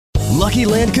Lucky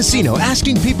Land Casino,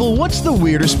 asking people, what's the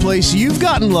weirdest place you've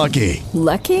gotten lucky?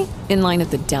 Lucky? In line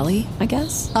at the deli, I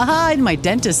guess? Aha, in my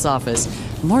dentist's office.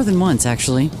 More than once,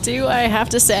 actually. Do I have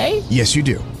to say? Yes, you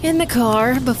do. In the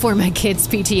car before my kids'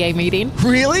 PTA meeting.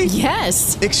 Really?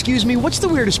 Yes. Excuse me, what's the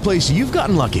weirdest place you've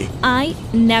gotten lucky? I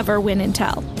never win and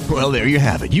tell. Well, there you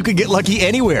have it. You can get lucky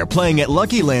anywhere, playing at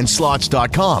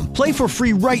LuckyLandSlots.com. Play for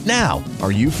free right now.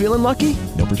 Are you feeling lucky?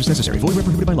 No purchase necessary. Void where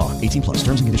prohibited by law. 18 plus.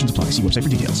 Terms and conditions apply. See website for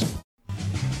details.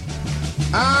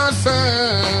 I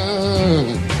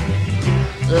said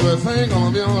everything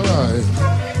gonna be all right.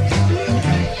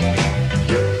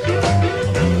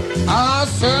 I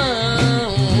said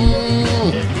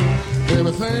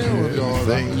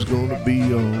everything's gonna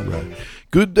be all right.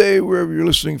 Good day wherever you're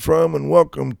listening from, and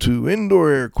welcome to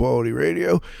Indoor Air Quality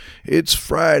Radio. It's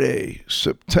Friday,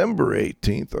 September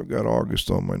 18th. I've got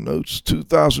August on my notes,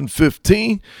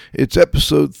 2015. It's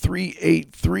episode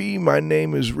 383. My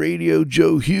name is Radio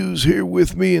Joe Hughes. Here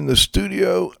with me in the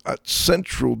studio at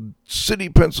Central City,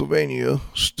 Pennsylvania,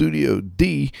 Studio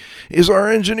D, is our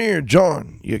engineer,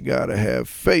 John. You gotta have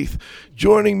faith.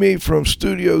 Joining me from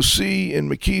Studio C in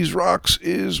McKees Rocks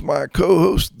is my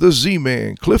co-host, the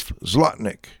Z-Man, Cliff Zlotnick.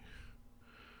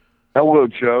 Hello,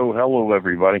 Joe. Hello,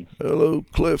 everybody. Hello,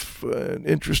 Cliff. An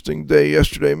interesting day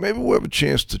yesterday. Maybe we'll have a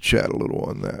chance to chat a little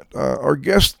on that. Our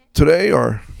guests today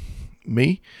are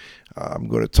me. I'm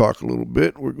going to talk a little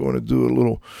bit. We're going to do a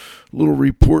little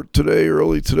report today,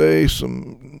 early today,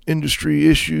 some industry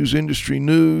issues, industry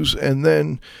news, and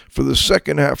then for the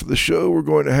second half of the show, we're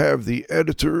going to have the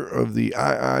editor of the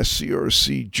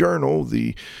IICRC Journal,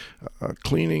 the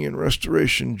Cleaning and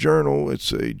Restoration Journal.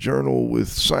 It's a journal with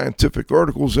scientific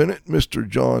articles in it, Mr.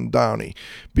 John Downey.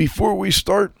 Before we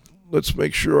start, let's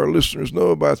make sure our listeners know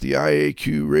about the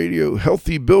IAQ Radio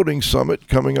Healthy Building Summit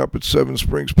coming up at Seven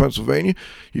Springs, Pennsylvania.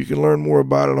 You can learn more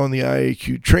about it on the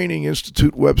IAQ Training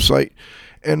Institute website.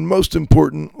 And most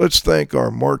important, let's thank our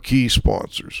marquee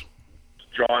sponsors.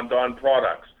 John Downey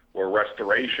Products, where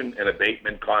restoration and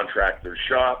abatement contractors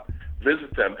shop.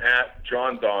 Visit them at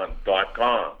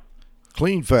johndon.com.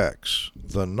 Cleanfax,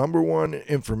 the #1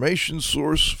 information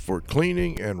source for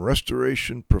cleaning and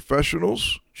restoration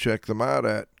professionals. Check them out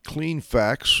at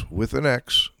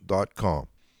cleanfax.com.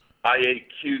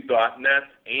 IAQ.net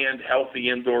and Healthy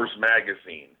Indoors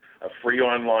Magazine, a free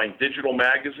online digital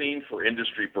magazine for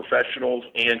industry professionals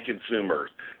and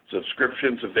consumers.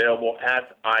 Subscriptions available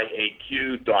at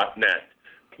IAQ.net.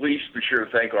 Please be sure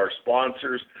to thank our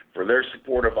sponsors for their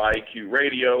support of IAQ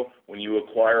Radio when you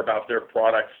inquire about their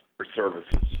products or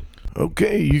services.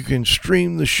 Okay, you can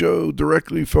stream the show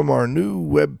directly from our new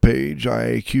webpage,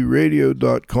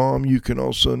 IAQradio.com. You can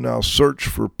also now search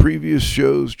for previous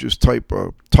shows. Just type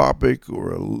a topic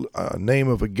or a name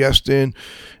of a guest in,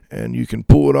 and you can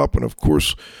pull it up. And, of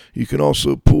course, you can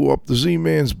also pull up the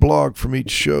Z-Man's blog from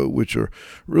each show, which are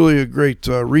really a great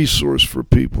resource for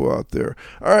people out there.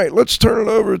 All right, let's turn it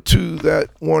over to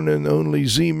that one and only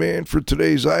Z-Man for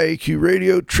today's IAQ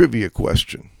Radio trivia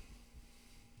question.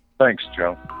 Thanks,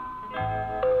 Joe.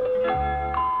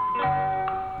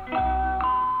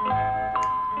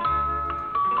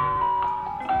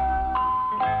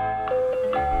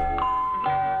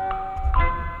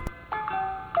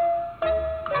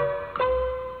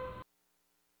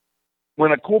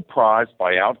 Win a cool prize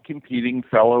by outcompeting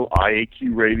fellow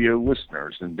IAQ Radio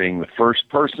listeners and being the first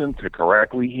person to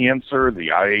correctly answer the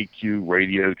IAQ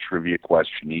Radio trivia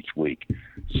question each week.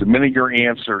 Submitting your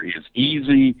answer is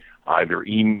easy. Either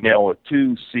email it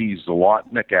to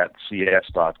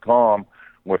czlotnick@cs.com,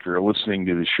 or if you're listening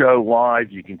to the show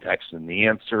live, you can text in the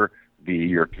answer via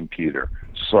your computer.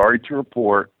 Sorry to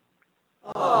report.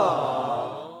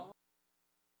 Aww.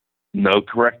 No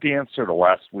correct answer to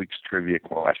last week's trivia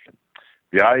question.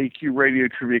 The IAQ Radio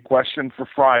trivia question for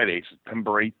Friday,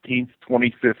 September 18th,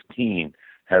 2015,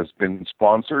 has been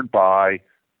sponsored by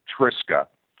Triska,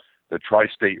 the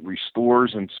Tri-State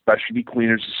Restorers and Specialty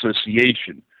Cleaners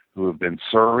Association, who have been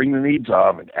serving the needs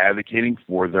of and advocating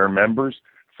for their members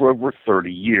for over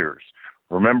 30 years.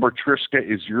 Remember, Triska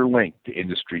is your link to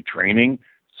industry training,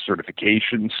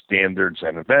 certification, standards,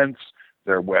 and events.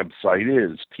 Their website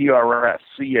is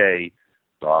trsca.org.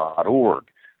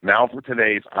 Now for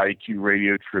today's IQ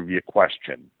Radio trivia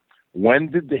question. When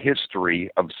did the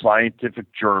history of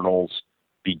scientific journals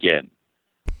begin?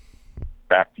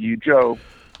 Back to you, Joe.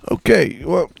 Okay,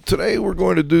 well, today we're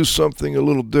going to do something a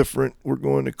little different. We're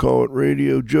going to call it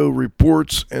Radio Joe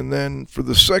Reports, and then for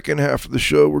the second half of the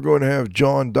show, we're going to have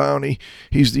John Downey.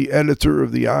 He's the editor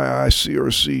of the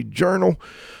IICRC Journal.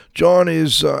 John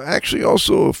is actually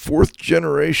also a fourth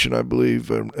generation, I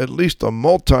believe, at least a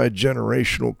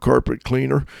multi-generational carpet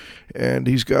cleaner. And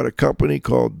he's got a company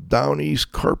called Downeys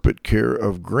Carpet Care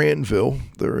of Granville.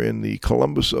 They're in the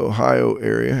Columbus, Ohio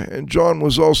area. And John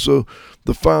was also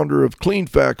the founder of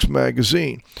Cleanfax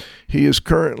Magazine. He is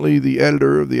currently the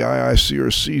editor of the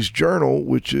IICRC's journal,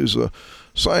 which is a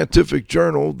scientific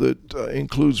journal that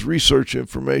includes research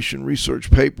information, research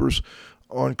papers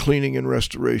on cleaning and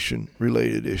restoration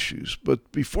related issues. But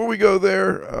before we go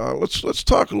there, let's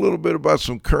talk a little bit about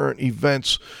some current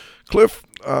events. Cliff,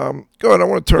 go ahead. I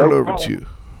want to turn it over to you.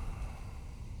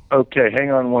 Okay,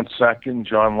 hang on one second.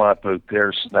 John Lapo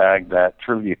there snagged that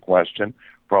trivia question.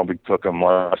 Probably took him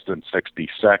less than 60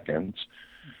 seconds.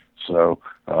 So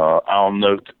I'll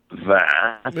note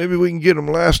that. Maybe we can get him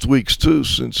last week's too,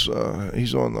 since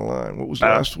he's on the line. What was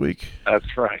last week?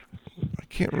 That's right. I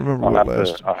can't remember what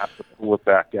last. I'll have to pull it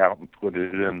back out and put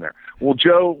it in there. Well,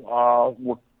 Joe,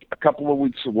 we're a couple of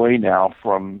weeks away now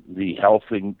from the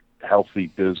Healthy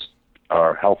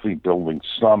Building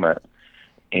Summit,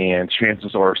 and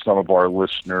chances are some of our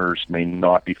listeners may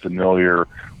not be familiar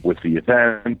with the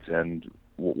event and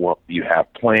what you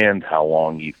have planned, how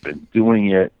long you've been doing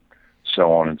it,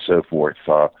 so on and so forth.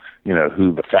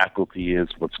 Who the faculty is,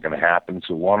 what's going to happen.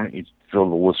 So why don't you fill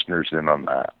the listeners in on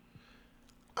that?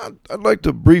 I'd like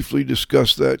to briefly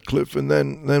discuss that, Cliff, and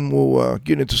then we'll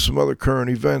get into some other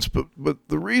current events. But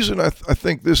the reason I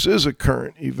think this is a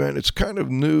current event, it's kind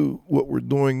of new what we're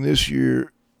doing this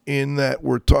year, in that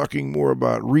we're talking more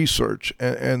about research,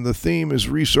 and the theme is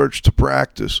research to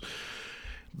practice.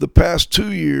 The past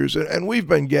 2 years, and we've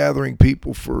been gathering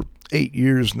people for 8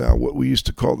 years now, what we used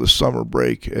to call the summer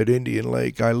break at Indian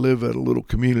Lake. I live at a little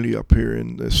community up here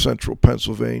in the central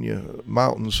Pennsylvania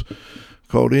mountains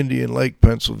called Indian Lake,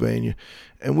 Pennsylvania.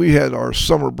 And we had our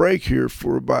summer break here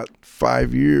for about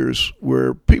 5 years,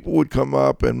 where people would come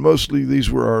up, and mostly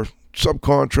these were our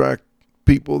subcontract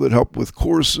people that help with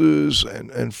courses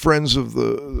and friends of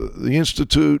the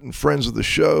Institute and friends of the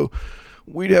show.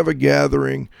 We'd have a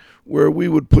gathering where we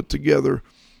would put together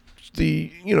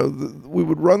we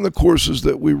would run the courses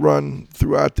that we run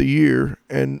throughout the year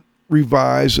and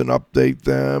revise and update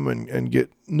them and get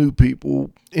new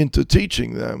people into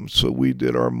teaching them. So we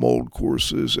did our mold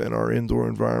courses and our indoor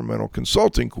environmental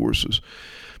consulting courses.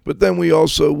 But then we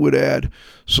also would add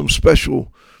some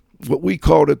special, what we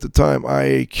called at the time,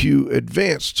 IAQ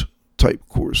advanced type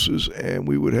courses, and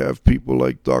we would have people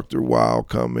like Dr. Wow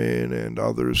come in and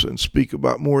others and speak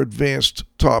about more advanced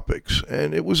topics.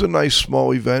 And it was a nice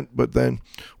small event, but then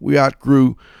we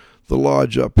outgrew the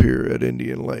lodge up here at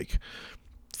Indian Lake.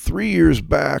 3 years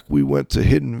back, we went to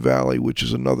Hidden Valley, which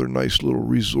is another nice little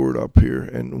resort up here,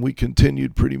 and we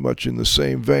continued pretty much in the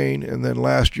same vein. And then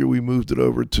last year, we moved it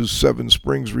over to Seven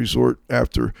Springs Resort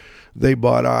after they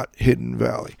bought out Hidden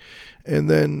Valley. And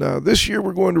then this year,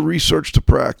 we're going to research to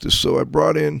practice. So I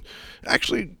brought in,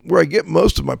 actually, where I get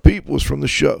most of my people is from the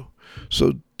show.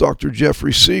 So Dr.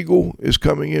 Jeffrey Siegel is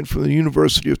coming in from the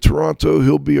University of Toronto.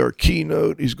 He'll be our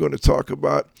keynote. He's going to talk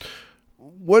about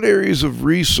what areas of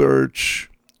research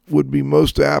would be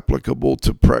most applicable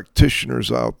to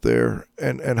practitioners out there,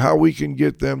 and how we can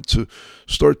get them to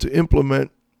start to implement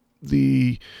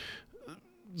the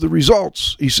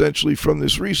results essentially from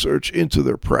this research into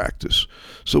their practice.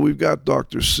 So we've got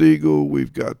Dr. Siegel, we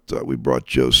brought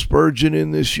Joe Spurgeon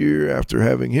in this year after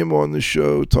having him on the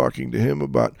show, talking to him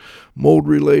about mold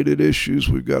related issues.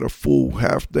 We've got a full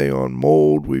half day on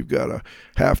mold. We've got a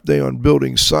half day on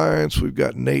building science. We've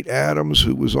got Nate Adams,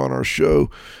 who was on our show.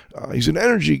 He's an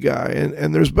energy guy,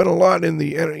 and there's been a lot in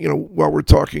the, while we're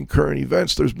talking current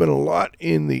events, there's been a lot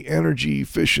in the energy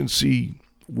efficiency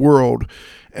world.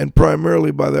 And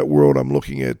primarily by that world, I'm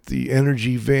looking at the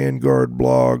Energy Vanguard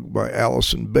blog by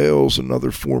Allison Bales,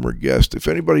 another former guest. If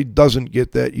anybody doesn't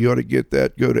get that, you ought to get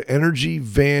that. Go to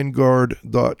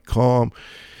energyvanguard.com.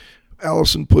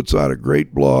 Allison puts out a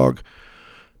great blog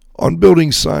on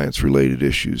building science related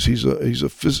issues. He's a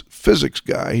physics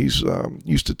guy. He's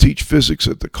used to teach physics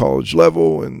at the college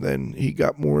level, and then he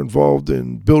got more involved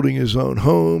in building his own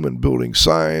home and building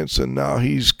science, and now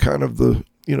he's kind of the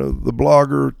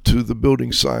blogger to the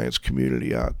building science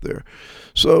community out there.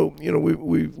 So,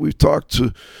 we've talked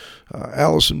to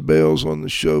Allison Bales on the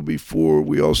show before.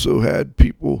 We also had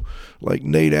people like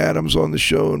Nate Adams on the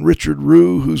show, and Richard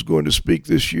Rue, who's going to speak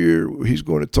this year. He's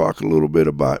going to talk a little bit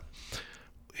about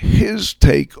his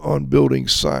take on building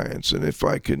science. And if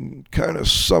I can kind of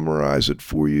summarize it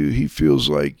for you, he feels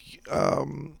like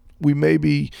we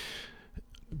maybe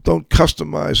don't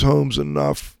customize homes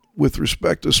enough with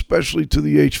respect especially to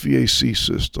the HVAC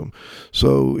system.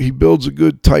 So he builds a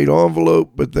good tight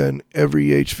envelope, but then every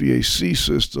HVAC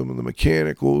system and the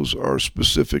mechanicals are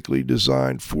specifically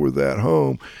designed for that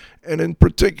home. And in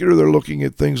particular, they're looking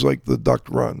at things like the duct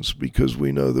runs, because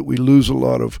we know that we lose a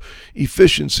lot of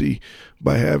efficiency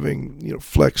by having,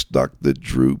 flex duct that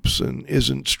droops and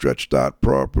isn't stretched out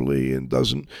properly and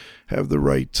doesn't have the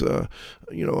right,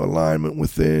 alignment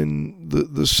within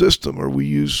the system, or we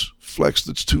use flex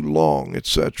that's too long,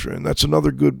 etc. And that's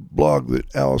another good blog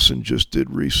that Allison just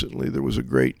did recently. There was a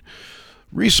great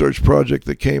research project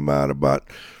that came out about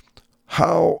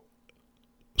how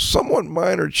somewhat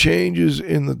minor changes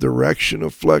in the direction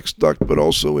of flex duct, but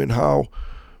also in how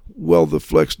well the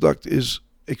flex duct is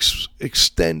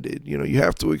extended. You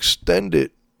have to extend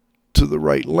it to the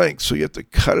right length, so you have to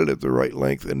cut it at the right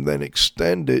length and then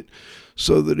extend it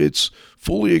so that it's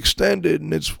fully extended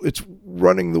and it's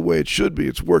running the way it should be,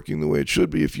 it's working the way it should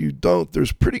be. If you don't,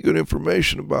 there's pretty good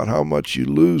information about how much you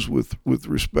lose with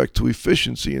respect to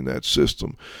efficiency in that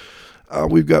system.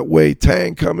 We've got Wei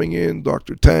Tang coming in.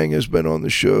 Dr. Tang has been on the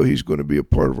show. He's going to be a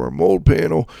part of our mold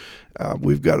panel.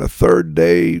 We've got a third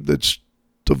day that's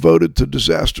devoted to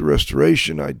disaster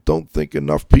restoration. I don't think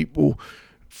enough people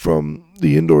from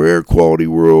the indoor air quality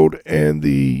world and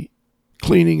the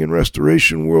cleaning and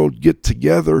restoration world get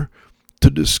together to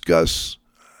discuss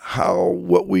how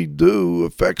what we do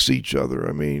affects each other.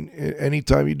 I mean,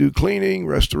 anytime you do cleaning,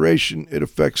 restoration, it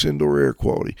affects indoor air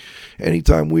quality.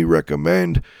 Anytime we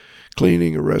recommend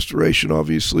cleaning or restoration,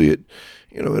 obviously it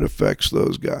affects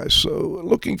those guys. So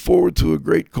looking forward to a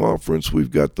great conference.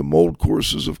 We've got the mold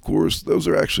courses, of course. Those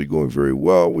are actually going very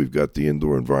well. We've got the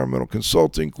indoor environmental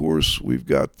consulting course. We've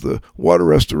got the water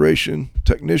restoration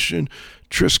technician.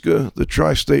 Triska, the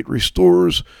Tri-State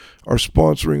Restorers, are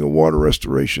sponsoring a water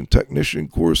restoration technician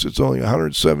course. It's only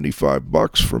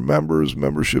 $175 for members.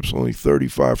 Membership's only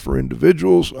 $35 for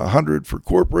individuals, $100 for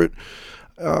corporate.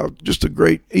 Just a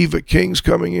great Eva King's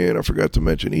coming in. I forgot to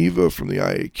mention Eva from the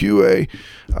IAQA.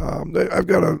 I've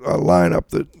got a lineup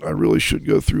that I really should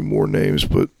go through more names,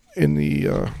 but in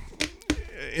the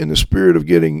spirit of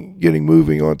getting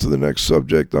moving on to the next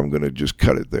subject, I'm going to just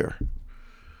cut it there.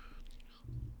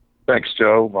 Thanks,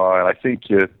 Joe. I think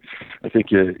you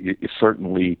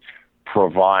certainly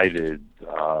provided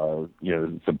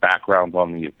the background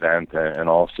on the event and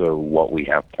also what we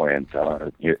have planned.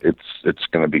 It's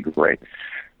going to be great.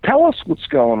 Tell us what's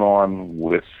going on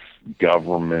with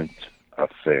government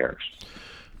affairs.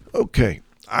 Okay,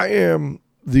 I am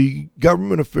the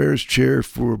government affairs chair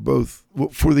for the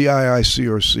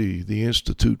IICRC, the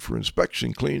Institute for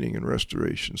Inspection, Cleaning, and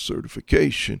Restoration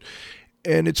Certification.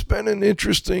 And it's been an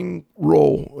interesting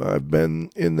role. I've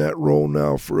been in that role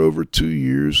now for over 2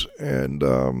 years, and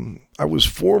I was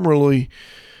formerly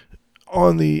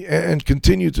on and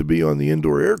continue to be on the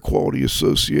Indoor Air Quality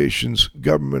Association's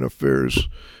Government Affairs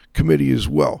Committee as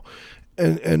well.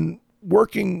 And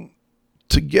working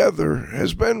together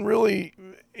has been really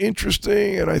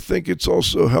interesting, and I think it's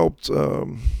also helped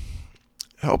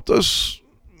us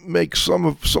make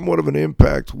somewhat of an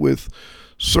impact with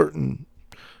certain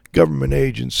government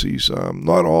agencies.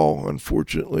 Not all,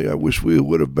 unfortunately. I wish we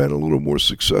would have been a little more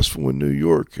successful in New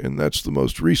York, and that's the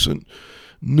most recent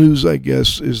news, I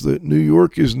guess, is that New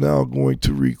York is now going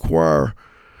to require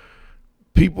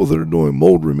people that are doing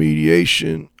mold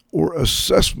remediation or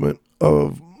assessment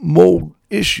of mold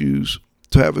issues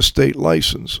to have a state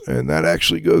license, and that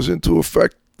actually goes into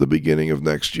effect the beginning of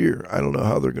next year. I don't know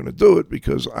how they're going to do it,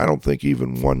 because I don't think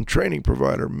even one training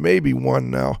provider, maybe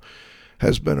one now,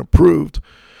 has been approved.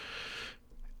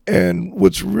 And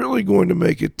what's really going to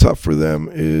make it tough for them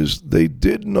is they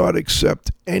did not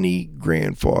accept any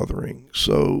grandfathering.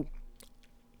 So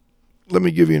let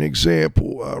me give you an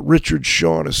example. Richard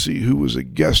Shaughnessy, who was a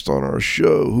guest on our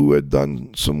show, who had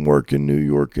done some work in New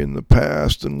York in the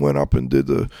past and went up and did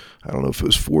I don't know if it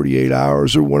was 48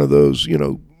 Hours or one of those,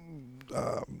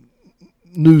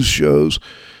 news shows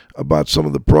about some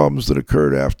of the problems that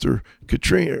occurred after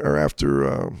Katrina, or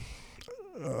after,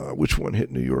 which one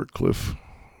hit New York, Cliff?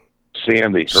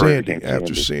 Sandy,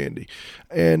 after Sandy.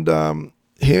 And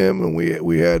him, and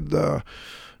we had a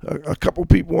couple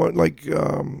people on, like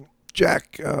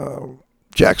Jack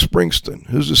Springston,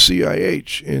 who's a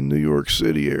CIH in New York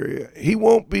City area. He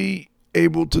won't be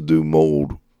able to do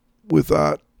mold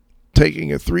without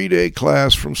taking a 3-day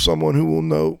class from someone who will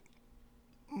know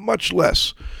much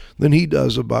less than he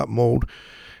does about mold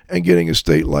and getting a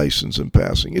state license and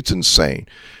passing. It's insane.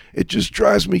 It just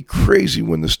drives me crazy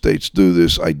when the states do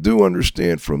this. I do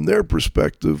understand from their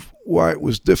perspective why it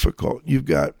was difficult. You've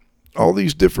got all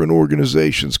these different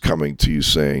organizations coming to you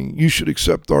saying, you should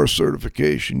accept our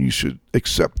certification, you should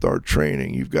accept our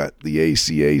training. You've got the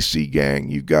ACAC gang,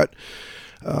 you've got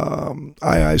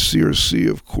IICRC,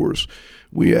 of course.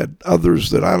 We had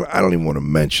others that I don't even want to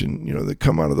mention, that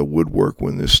come out of the woodwork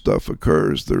when this stuff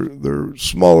occurs. They're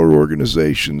smaller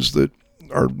organizations that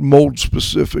are mold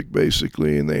specific,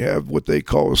 basically, and they have what they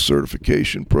call a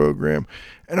certification program.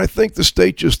 And I think the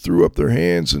state just threw up their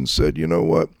hands and said, you know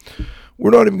what,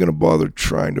 we're not even going to bother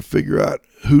trying to figure out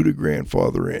who to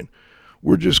grandfather in.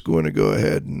 We're just going to go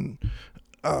ahead and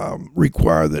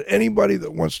require that anybody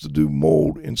that wants to do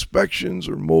mold inspections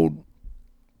or mold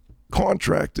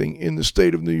contracting in the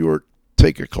state of New York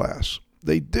take a class.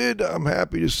 They did, I'm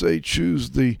happy to say,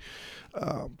 choose the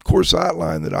course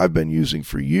outline that I've been using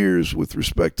for years with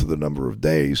respect to the number of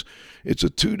days. It's a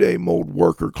 2-day mold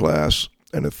worker class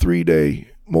and a 3-day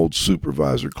mold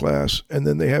supervisor class, and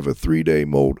then they have a 3-day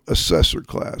mold assessor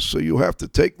class. So you'll have to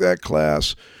take that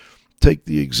class, take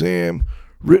the exam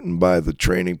written by the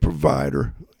training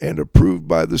provider and approved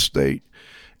by the state,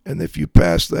 and if you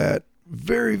pass that,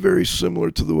 very, very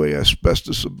similar to the way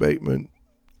asbestos abatement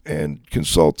and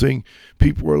consulting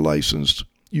people are licensed,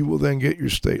 you will then get your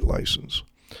state license.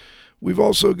 We've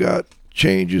also got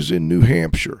changes in New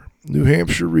Hampshire. New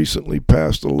Hampshire recently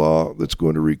passed a law that's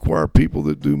going to require people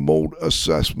that do mold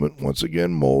assessment, once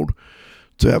again mold,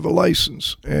 to have a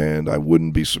license. And I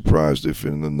wouldn't be surprised if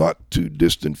in the not too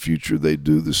distant future they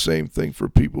do the same thing for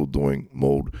people doing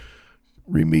mold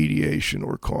remediation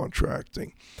or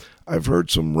contracting. I've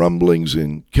heard some rumblings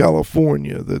in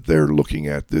California that they're looking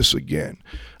at this again.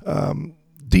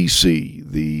 D.C.,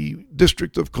 the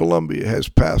District of Columbia, has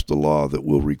passed a law that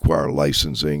will require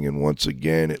licensing, and once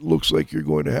again, it looks like you're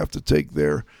going to have to take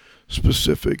their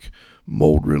specific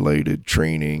mold-related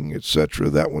training, etc.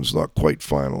 That one's not quite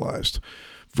finalized.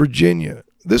 Virginia,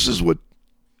 this is what,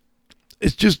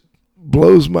 it just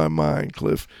blows my mind,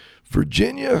 Cliff.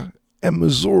 Virginia and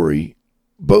Missouri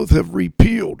both have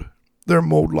repealed their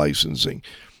mold licensing.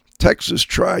 Texas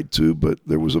tried to, but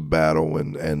there was a battle,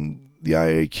 and the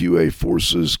IAQA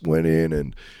forces went in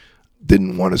and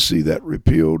didn't want to see that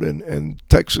repealed, and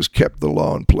Texas kept the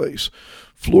law in place.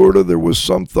 Florida, there was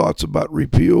some thoughts about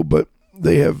repeal, but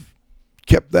they have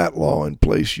kept that law in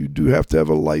place. You do have to have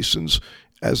a license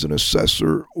as an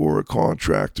assessor or a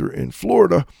contractor in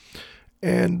Florida,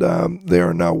 and they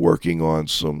are now working on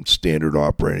some standard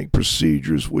operating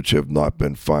procedures which have not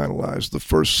been finalized. The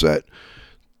first set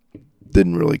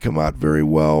didn't really come out very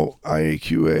well.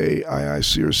 IAQA,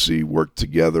 IICRC worked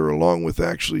together along with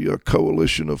actually a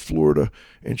coalition of Florida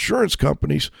insurance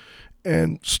companies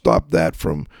and stopped that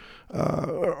from,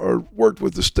 or worked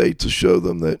with the state to show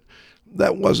them that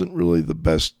that wasn't really the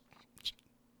best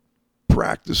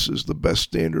practices, the best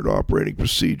standard operating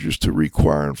procedures to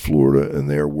require in Florida, and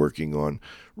they're working on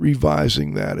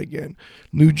revising that again.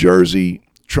 New Jersey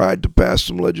tried to pass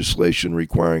some legislation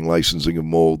requiring licensing of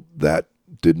mold. That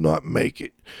did not make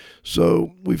it.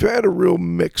 So we've had a real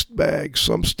mixed bag.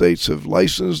 Some states have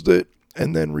licensed it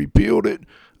and then repealed it.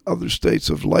 Other states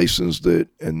have licensed it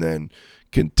and then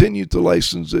continue to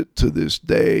license it to this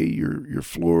day. Your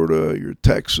Florida, your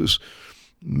Texas.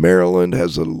 Maryland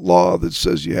has a law that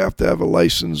says you have to have a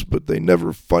license, but they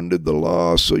never funded the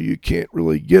law, so you can't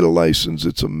really get a license.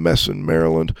 It's a mess in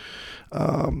Maryland.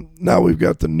 Now we've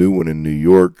got the new one in New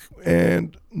York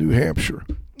and New Hampshire.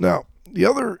 Now, the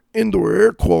other indoor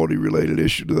air quality related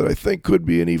issue that I think could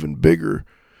be an even bigger,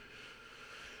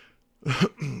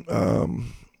 I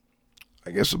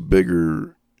guess a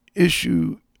bigger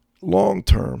issue long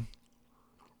term,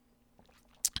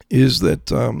 is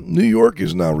that New York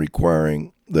is now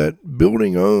requiring that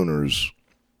building owners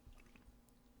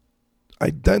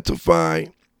identify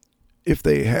if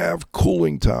they have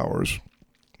cooling towers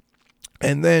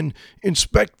and then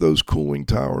inspect those cooling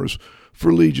towers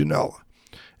for Legionella.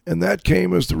 And that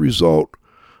came as the result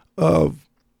of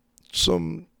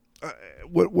some,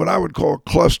 what I would call a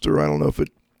cluster. I don't know if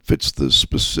it fits the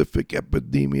specific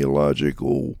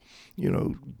epidemiological,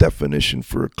 definition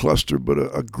for a cluster, but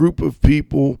a group of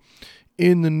people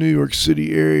in the New York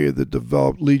City area that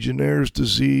developed Legionnaire's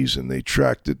disease, and they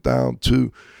tracked it down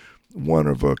to one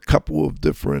of a couple of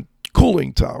different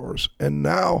cooling towers. And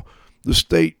now the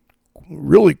state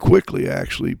really quickly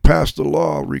actually passed a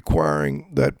law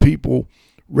requiring that people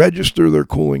register their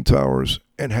cooling towers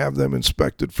and have them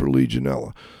inspected for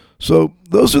Legionella. So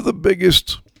those are the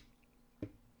biggest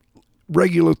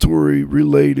regulatory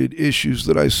related issues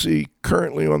that I see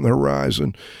currently on the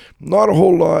horizon. Not a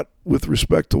whole lot with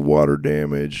respect to water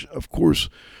damage. Of course,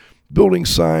 building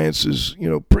science is,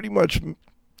 pretty much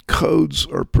codes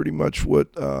are pretty much what,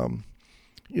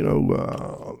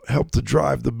 help to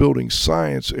drive the building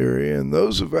science area, and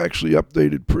those have actually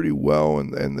updated pretty well,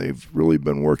 and they've really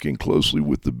been working closely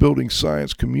with the building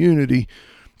science community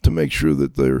to make sure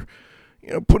that they're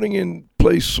putting in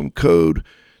place some code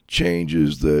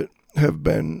changes that have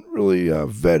been really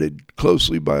vetted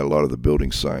closely by a lot of the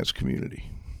building science community.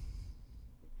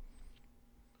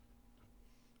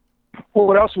 Well,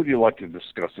 what else would you like to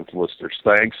discuss with listeners?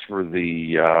 Thanks for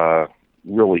the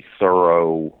really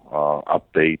thorough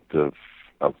update of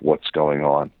what's going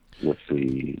on with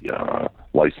the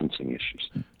licensing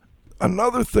issues.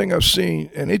 Another thing I've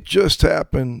seen, and it just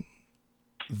happened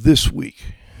this week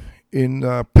in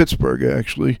Pittsburgh,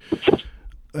 actually,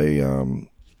 a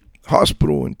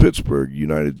hospital in Pittsburgh,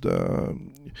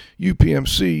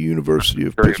 UPMC, University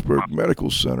of Pittsburgh Medical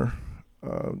Center,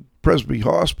 Presby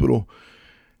Hospital,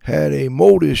 had a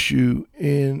mold issue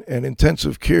in an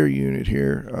intensive care unit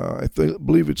here. I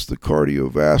believe it's the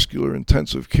cardiovascular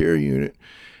intensive care unit,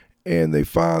 and they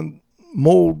found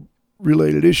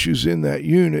mold-related issues in that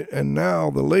unit. And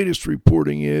now the latest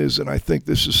reporting is, and I think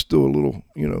this is still a little,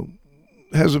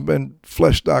 hasn't been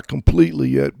fleshed out completely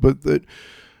yet, but that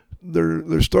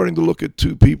they're starting to look at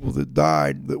 2 people that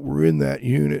died that were in that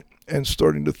unit, and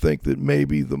starting to think that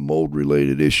maybe the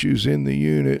mold-related issues in the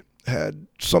unit had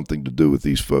something to do with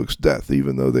these folks' death,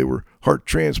 even though they were heart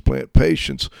transplant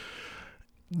patients.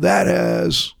 That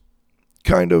has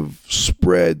kind of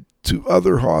spread to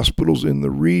other hospitals in the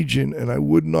region, and I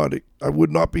would not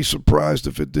be surprised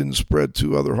if it didn't spread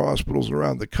to other hospitals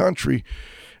around the country.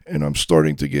 And I'm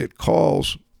starting to get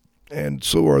calls, and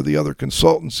so are the other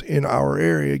consultants in our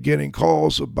area, getting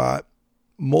calls about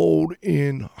mold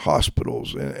in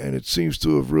hospitals, and it seems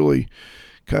to have really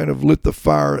kind of lit the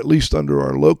fire, at least under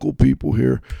our local people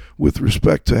here, with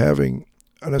respect to having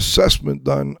an assessment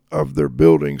done of their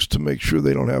buildings to make sure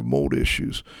they don't have mold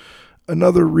issues.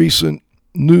 Another recent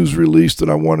news release that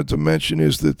I wanted to mention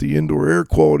is that the Indoor Air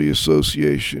Quality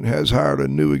Association has hired a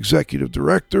new executive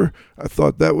director. I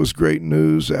thought that was great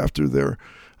news after their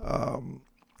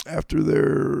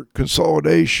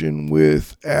consolidation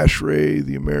with ASHRAE,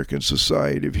 the American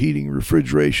Society of Heating,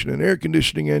 Refrigeration, and Air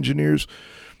Conditioning Engineers.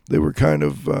 They were kind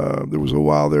of, there was a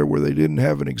while there where they didn't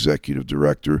have an executive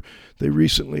director. They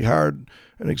recently hired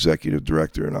an executive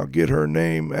director, and I'll get her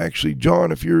name. Actually,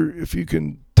 John, if you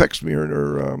can text me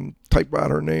or type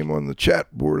out her name on the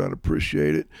chat board, I'd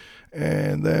appreciate it.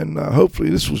 And then hopefully,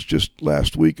 this was just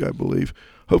last week, I believe.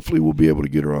 Hopefully, we'll be able to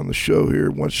get her on the show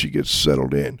here once she gets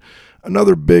settled in.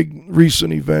 Another big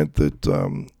recent event that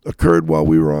occurred while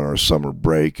we were on our summer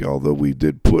break, although we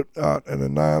did put out an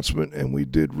announcement and we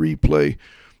did replay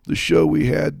the show we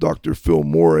had, Dr. Phil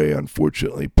Morey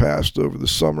unfortunately passed over the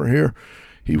summer here.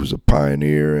 He was a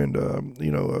pioneer and a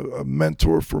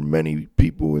mentor for many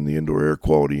people in the indoor air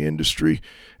quality industry,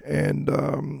 and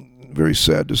very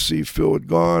sad to see Phil had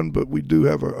gone, but we do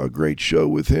have a great show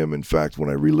with him. In fact, when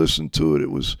I re-listened to it, it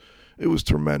was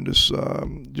tremendous.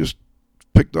 Just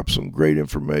picked up some great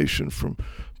information from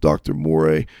Dr.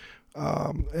 Morey,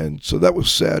 and so that was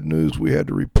sad news we had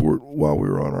to report while we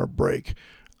were on our break.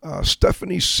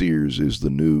 Stephanie Sears is the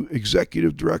new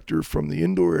executive director from the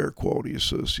Indoor Air Quality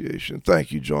Association.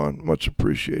 Thank you, John. Much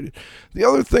appreciated. The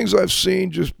other things I've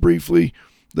seen, just briefly,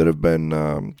 that have been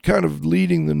kind of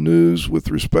leading the news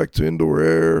with respect to indoor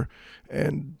air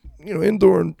and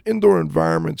indoor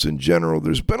environments in general,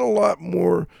 there's been a lot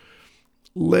more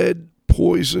lead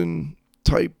poison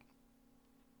type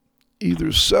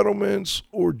either settlements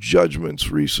or judgments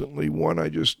recently. One I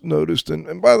just noticed,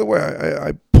 and by the way,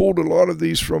 I pulled a lot of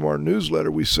these from our newsletter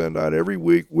we send out every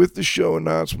week with the show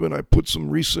announcement. I put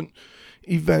some recent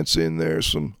events in there,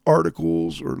 some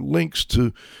articles or links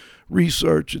to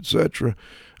research, etc.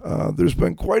 There's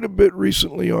been quite a bit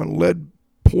recently on lead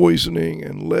poisoning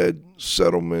and lead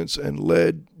settlements and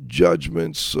lead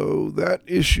judgments, so that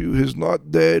issue is not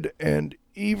dead. And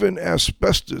even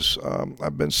asbestos.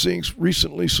 I've been seeing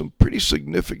recently some pretty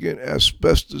significant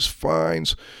asbestos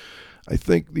fines. I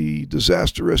think the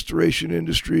disaster restoration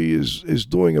industry is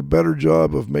doing a better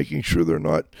job of making sure they're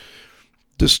not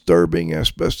disturbing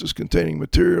asbestos-containing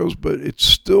materials, but it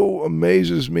still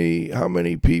amazes me how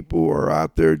many people are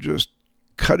out there just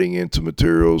cutting into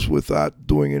materials without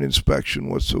doing an inspection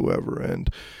whatsoever.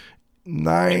 And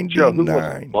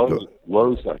 99... Lowe's,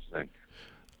 I think.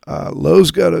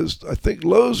 Lowe's got I think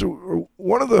Lowe's are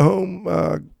one of the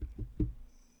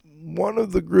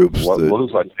groups that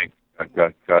Lowe's, I think,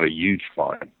 got a huge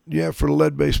fine. Yeah, for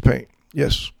lead-based paint.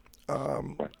 Yes.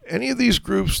 Any of these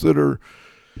groups that are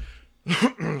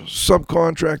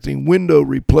subcontracting window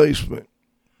replacement,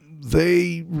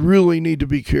 they really need to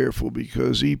be careful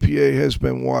because EPA has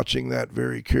been watching that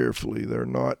very carefully. They're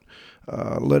not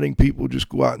letting people just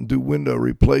go out and do window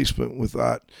replacement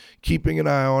without keeping an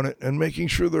eye on it and making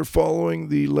sure they're following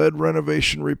the lead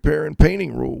renovation, repair, and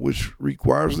painting rule, which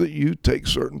requires that you take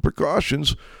certain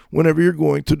precautions whenever you're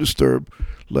going to disturb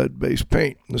lead-based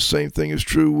paint. And the same thing is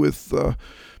true with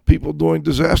people doing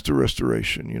disaster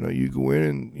restoration. You know, you go in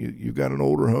and you've got an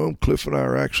older home. Cliff and I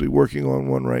are actually working on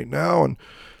one right now, and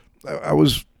I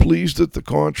was pleased that the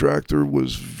contractor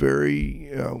was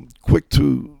very quick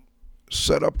to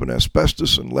set up an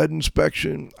asbestos and lead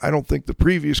inspection. I don't think the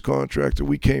previous contractor,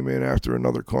 we came in after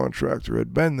another contractor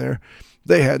had been there,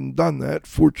 they hadn't done that.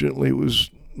 Fortunately, it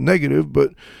was negative,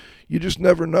 but you just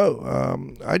never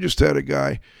know. I just had a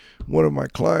guy, one of my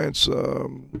clients,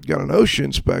 got an OSHA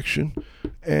inspection,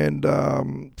 and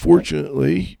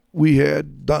fortunately, we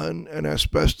had done an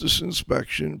asbestos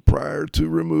inspection prior to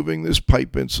removing this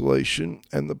pipe insulation,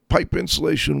 and the pipe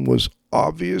insulation was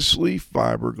obviously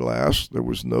fiberglass. There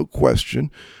was no question,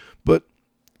 but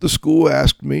the school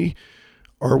asked me,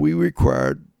 are we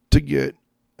required to get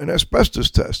an asbestos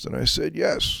test? And I said,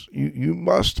 yes, you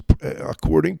must,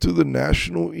 according to the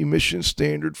National Emission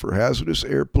Standard for Hazardous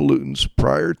Air Pollutants,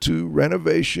 prior to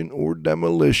renovation or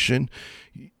demolition.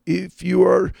 If you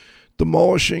are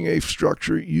demolishing a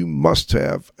structure, you must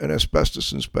have an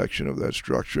asbestos inspection of that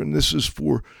structure. And this is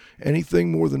for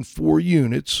anything more than 4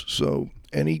 units. So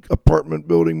any apartment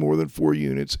building more than 4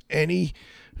 units, any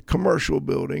commercial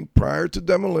building, prior to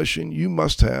demolition, you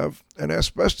must have an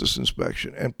asbestos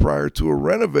inspection. And prior to a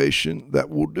renovation that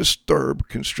will disturb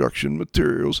construction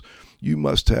materials, you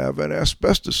must have an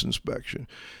asbestos inspection.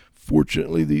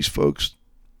 Fortunately, these folks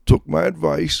took my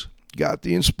advice, got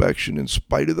the inspection, in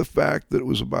spite of the fact that it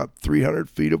was about 300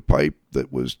 feet of pipe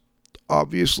that was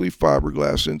obviously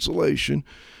fiberglass insulation.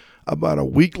 About a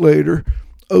week later,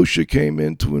 OSHA came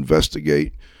in to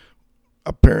investigate.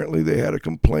 Apparently, they had a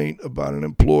complaint about an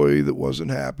employee that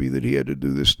wasn't happy that he had to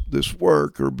do this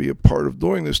work or be a part of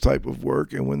doing this type of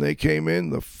work. And when they came in,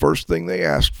 the first thing they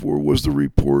asked for was the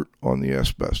report on the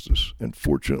asbestos. And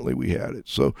fortunately, we had it.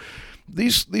 So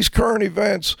these current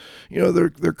events, you know,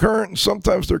 they're current, and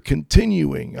sometimes they're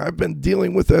continuing. I've been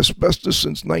dealing with asbestos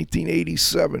since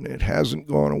 1987. It hasn't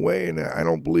gone away, and I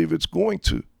don't believe it's going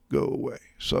to go away.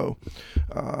 So,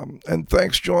 and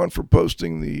thanks, John, for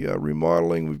posting the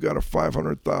remodeling. We've got a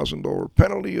 $500,000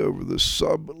 penalty over the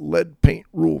sub-lead paint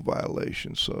rule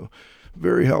violation. So,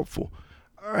 very helpful.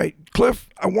 All right, Cliff,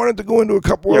 I wanted to go into a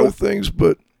couple other things,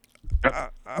 but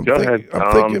I'm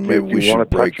thinking maybe we should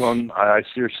break. Do you want to touch on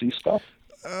IICRC stuff?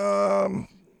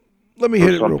 Let me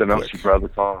hit it real quick. Something else you'd rather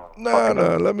talk about?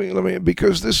 No, let me,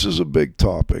 because this is a big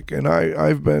topic, and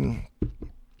I've been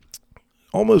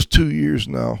almost 2 years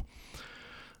now.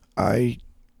 I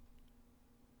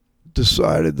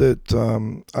decided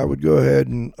that I would go ahead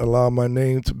and allow my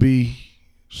name to be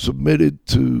submitted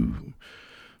to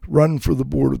run for the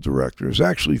board of directors.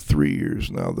 Actually 3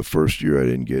 years now. The first year I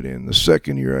didn't get in. The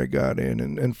second year I got in.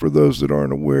 And for those that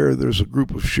aren't aware, there's a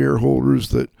group of shareholders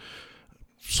that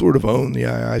sort of own the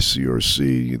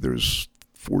IICRC. There's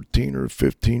 14 or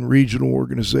 15 regional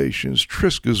organizations.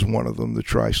 Trisk is one of them, the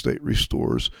Tri-State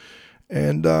Restorers.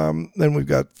 And then we've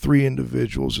got 3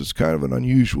 individuals. It's kind of an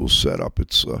unusual setup.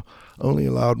 It's only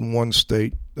allowed in one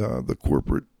state. The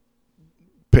corporate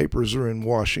papers are in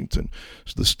Washington.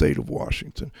 It's the state of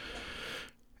Washington.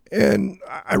 And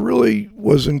I really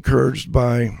was encouraged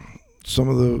by some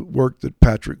of the work that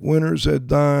Patrick Winters had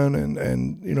done.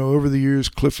 And you know, over the years,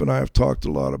 Cliff and I have talked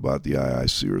a lot about the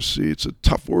IICRC. It's a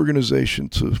tough organization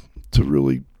to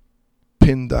really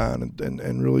pin down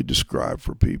and really describe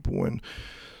for people. And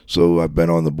so I've been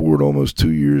on the board almost 2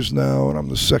 years now, and I'm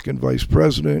the second vice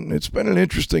president. And it's been an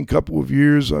interesting couple of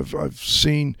years. I've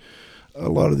seen a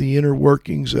lot of the inner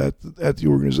workings at the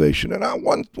organization. And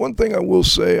one thing I will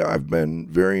say, I've been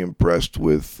very impressed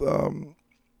with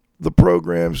the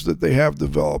programs that they have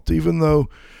developed, even though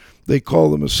they call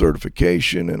them a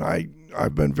certification. And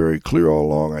I've been very clear all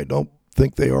along, I don't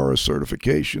think they are a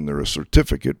certification. They're a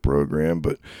certificate program,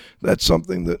 but that's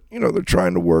something that, you know, they're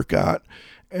trying to work out.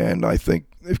 And I think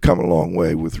they've come a long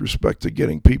way with respect to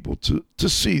getting people to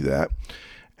see that.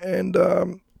 And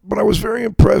but I was very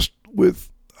impressed with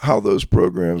how those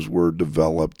programs were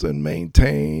developed and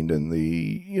maintained, and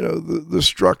the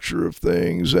structure of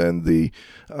things, and the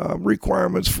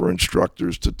requirements for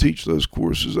instructors to teach those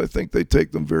courses. I think they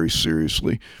take them very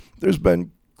seriously. There's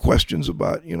been questions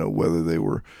about, you know, whether they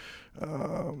were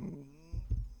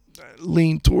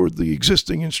lean toward the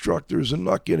existing instructors and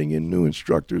not getting in new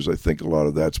instructors. I think a lot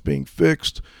of that's being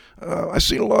fixed. I've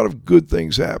seen a lot of good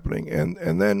things happening,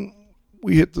 and then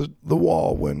we hit the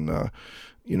wall when the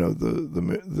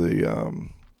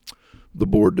the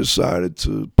board decided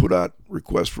to put out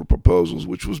requests for proposals,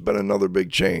 which has been another big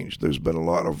change. There's been a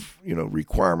lot of,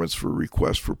 requirements for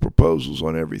requests for proposals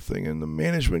on everything. And the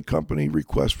management company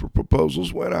request for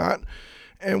proposals went out,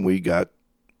 and we got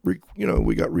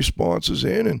responses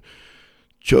in and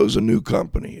chose a new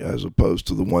company as opposed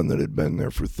to the one that had been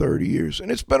there for 30 years. And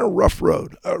it's been a rough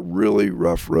road, a really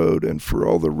rough road. And for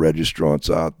all the registrants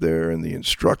out there and the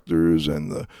instructors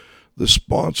and the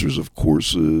sponsors of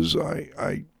courses,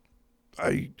 I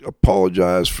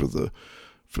apologize for the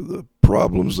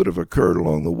problems that have occurred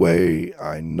along the way.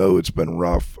 I know it's been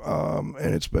rough,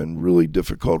 and it's been really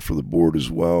difficult for the board as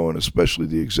well, and especially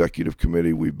the executive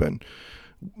committee. We've been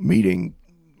meeting,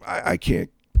 I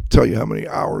can't tell you how many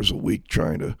hours a week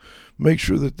trying to make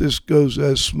sure that this goes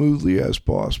as smoothly as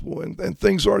possible. And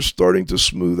things are starting to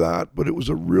smooth out, but it was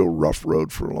a real rough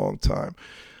road for a long time.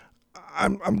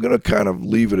 I'm going to kind of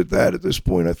leave it at that at this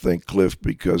point, I think, Cliff,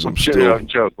 because I'm still...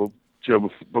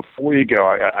 Joe, before you go,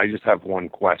 I just have one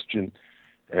question,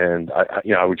 and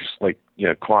I would just like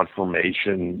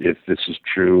confirmation if this is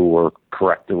true, or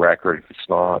correct the record if it's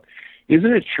not.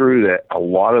 Isn't it true that a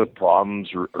lot of the problems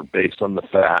are based on the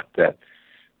fact that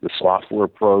the software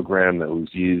program that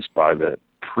was used by the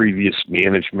previous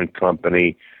management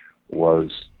company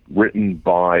was written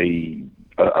by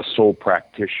a sole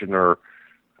practitioner,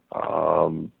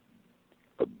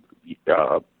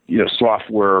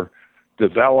 software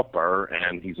developer,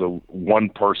 and he's a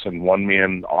one-person,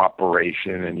 one-man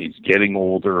operation, and he's getting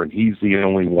older, and he's the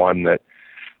only one that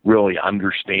really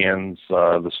understands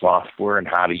the software and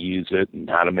how to use it and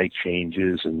how to make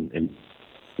changes and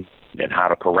how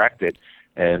to correct it,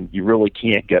 and you really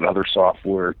can't get other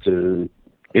software to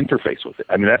interface with it.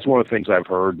 I mean, that's one of the things I've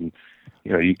heard, and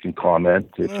you can comment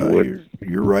if you would.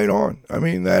 You're right on. I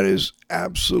mean, that is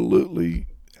absolutely...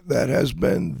 That has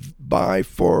been by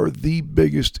far the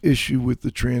biggest issue with the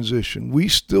transition. We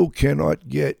still cannot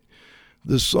get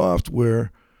the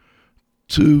software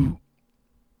to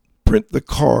print the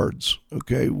cards.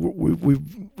 Okay,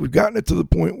 we've gotten it to the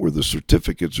point where the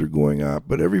certificates are going out,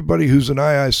 but everybody who's an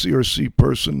IICRC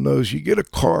person knows you get a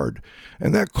card,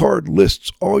 and that card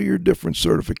lists all your different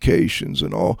certifications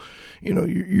and all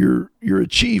your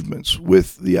achievements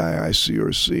with the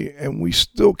IICRC, and we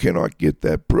still cannot get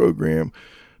that program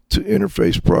to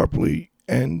interface properly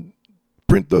and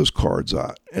print those cards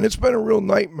out. And it's been a real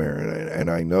nightmare,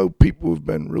 and I know people have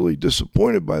been really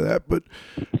disappointed by that, but,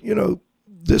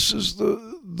 this is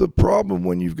the problem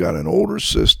when you've got an older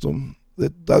system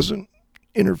that doesn't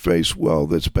interface well,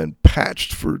 that's been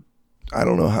patched for I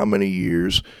don't know how many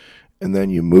years, and then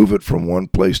you move it from one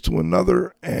place to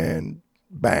another, and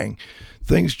bang,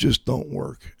 things just don't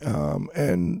work.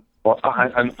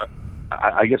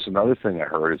 I guess another thing I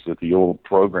heard is that the old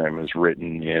program is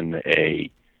written in a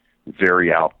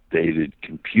very outdated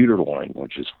computer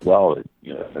language as well.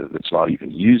 It's not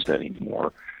even used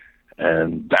anymore,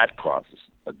 and that causes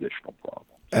additional problems.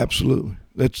 Absolutely,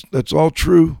 that's all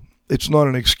true. It's not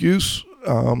an excuse.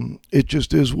 It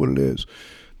just is what it is.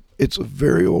 It's a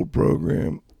very old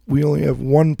program. We only have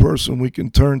one person we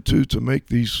can turn to make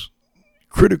these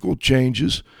critical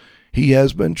changes. He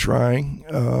has been trying,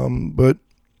 but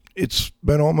it's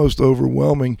been almost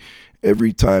overwhelming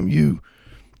every time you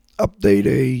update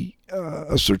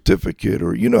a certificate,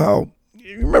 or you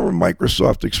remember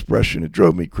Microsoft Expression? It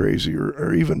drove me crazy,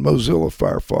 or even Mozilla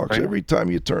Firefox. Right. Every time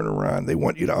you turn around, they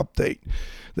want you to update.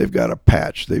 They've got a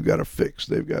patch, they've got a fix,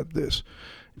 they've got this.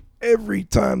 Every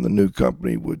time the new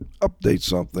company would update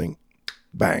something,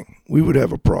 bang, we would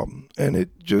have a problem, and it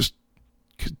just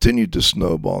continued to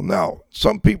snowball. Now,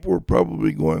 some people were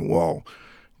probably going, well,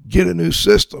 get a new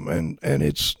system, and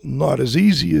it's not as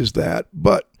easy as that,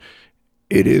 but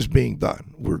it is being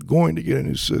done. We're going to get a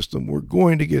new system. We're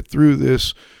going to get through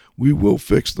this. We will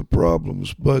fix the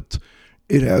problems, but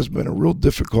it has been a real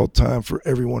difficult time for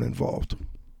everyone involved.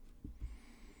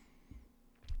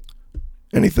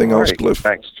 Anything else, Cliff?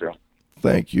 Thanks, Joe.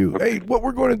 Thank you. Hey, what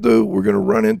we're going to do, we're going to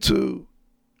run into,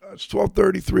 it's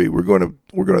 12:33. We're going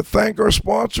to thank our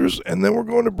sponsors, and then we're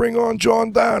going to bring on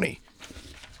John Downey.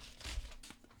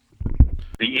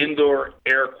 The Indoor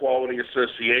Air Quality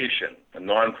Association, a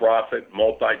nonprofit,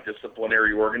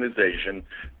 multidisciplinary organization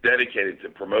dedicated to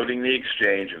promoting the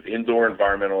exchange of indoor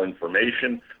environmental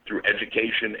information through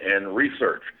education and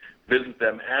research. Visit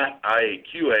them at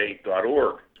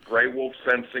IAQA.org. Gray Wolf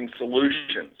Sensing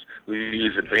Solutions. We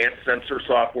use advanced sensor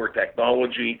software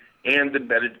technology and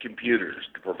embedded computers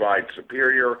to provide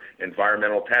superior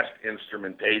environmental test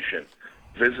instrumentation.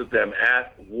 Visit them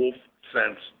at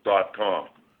wolfsense.com.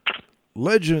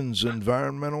 Legends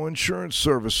Environmental Insurance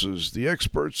Services, the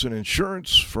experts in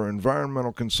insurance for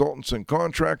environmental consultants and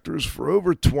contractors for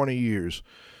over 20 years.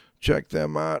 Check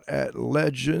them out at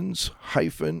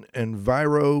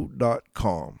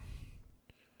legends-enviro.com.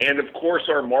 And, of course,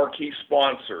 our marquee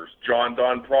sponsors, John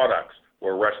Downey Products,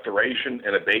 where restoration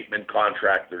and abatement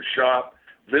contractors shop.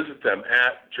 Visit them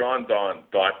at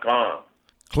johndon.com.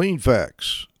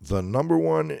 Cleanfax, the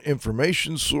 #1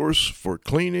 information source for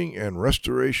cleaning and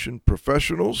restoration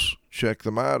professionals. Check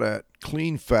them out at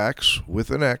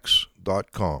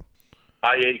cleanfax.com.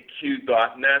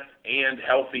 IAQ.net and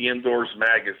Healthy Indoors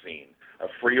Magazine, a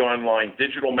free online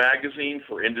digital magazine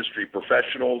for industry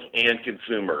professionals and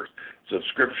consumers.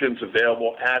 Subscriptions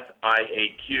available at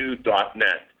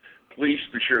IAQ.net. Please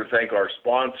be sure to thank our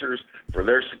sponsors for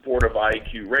their support of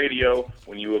IAQ Radio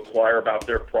when you inquire about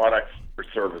their products or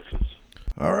services.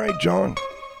 All right, John.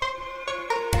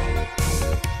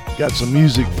 Got some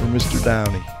music for Mr.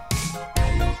 Downey.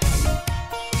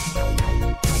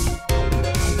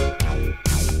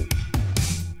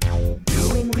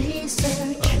 Doing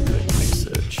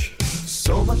research.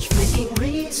 So much freaking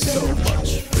research.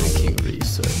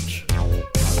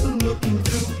 Looking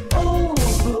through old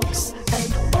books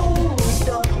and old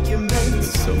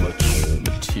documents. So much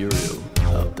material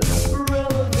out there.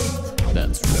 Relevant.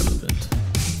 That's relevant.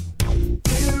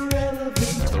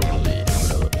 Irrelevant. Totally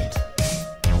irrelevant.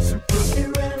 Super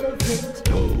irrelevant.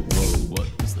 Whoa, what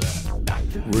was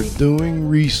that? We're doing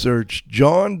research.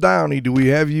 John Downey, do we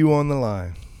have you on the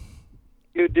line?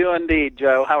 You do indeed,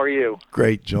 Joe. How are you?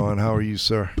 Great, John. How are you,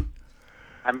 sir?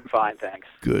 I'm fine, thanks.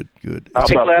 Good. How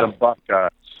Hey, about Cliff. them Buckeyes?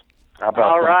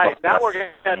 All right. Now we're going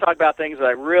to talk about things that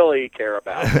I really care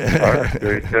about.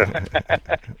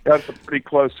 That's a pretty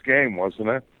close game, wasn't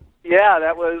it? Yeah,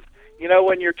 that was,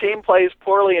 when your team plays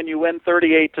poorly and you win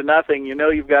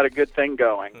 38-0, you've got a good thing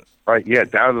going. Right, yeah,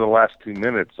 down to the last 2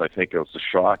 minutes, I think it was a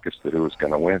shock as that it was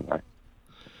going to win. Right?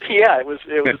 Yeah, it was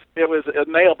a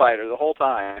nail biter the whole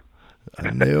time.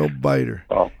 A nail biter.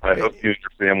 Well, I hope you and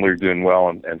your family are doing well,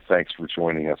 and thanks for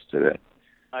joining us today.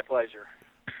 My pleasure.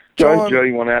 John, Joe,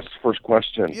 you want to ask the first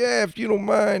question? Yeah, if you don't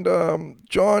mind,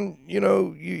 John.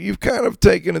 You've kind of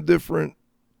taken a different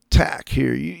tack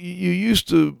here. You used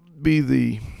to be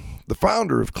the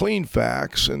founder of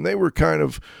Cleanfax, and they were kind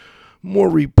of more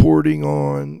reporting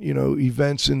on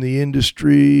events in the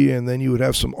industry, and then you would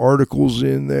have some articles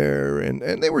in there,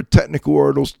 and they were technical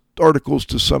articles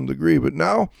to some degree. But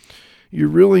now you're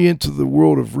really into the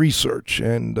world of research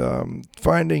and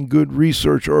finding good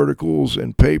research articles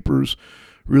and papers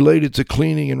related to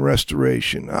cleaning and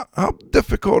restoration. How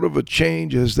difficult of a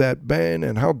change has that been,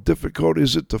 and how difficult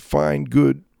is it to find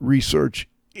good research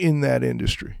in that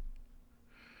industry?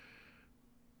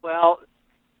 Well,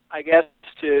 I guess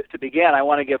to begin, I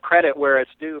want to give credit where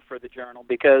it's due for the journal,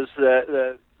 because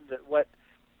the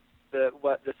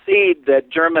seed that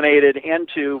germinated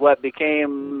into what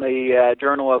became the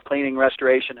Journal of Cleaning,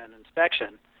 Restoration, and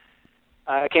Inspection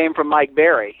came from Mike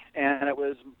Berry, and it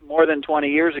was more than 20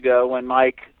 years ago when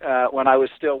I was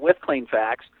still with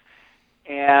Cleanfax,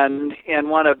 and in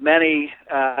one of many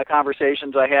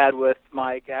conversations I had with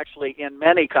Mike, actually in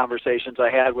many conversations I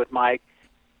had with Mike,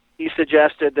 he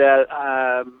suggested that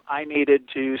I needed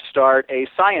to start a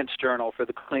science journal for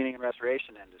the cleaning and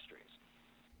restoration industries.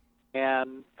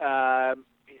 And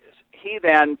he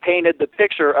then painted the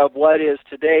picture of what is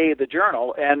today the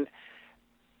journal, and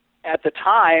at the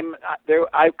time,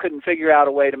 I couldn't figure out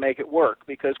a way to make it work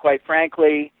because, quite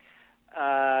frankly,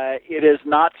 it is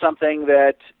not something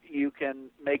that you can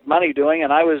make money doing.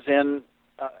 And I was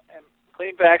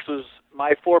Cleanfax was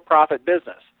my for-profit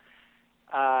business.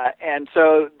 And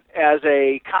so as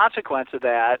a consequence of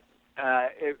that,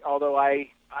 although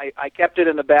I kept it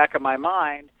in the back of my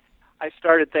mind, I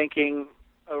started thinking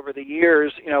over the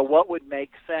years, what would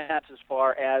make sense as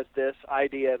far as this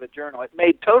idea of a journal. It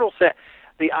made total sense.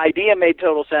 The idea made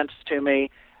total sense to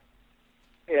me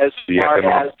as far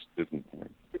as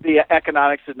the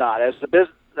economics did not. As the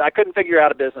business, I couldn't figure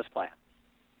out a business plan.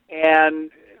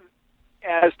 And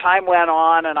as time went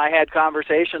on and I had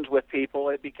conversations with people,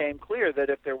 it became clear that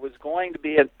if there was going to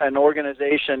be an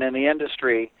organization in the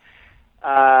industry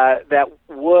that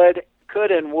could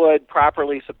and would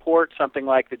properly support something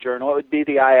like the journal, it would be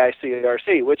the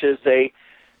IICRC, which is a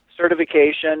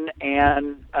certification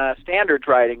and standards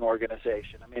writing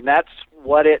organization. I mean, that's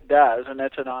what it does, and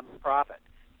it's a nonprofit.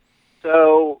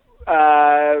 So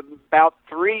about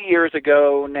 3 years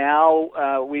ago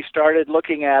now, we started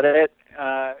looking at it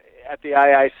at the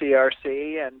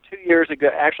IICRC, and 2 years ago,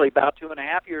 actually about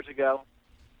 2.5 years ago,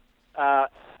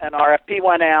 an RFP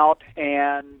went out,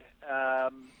 and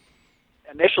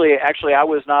initially, actually, I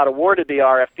was not awarded the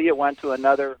RFP. It went to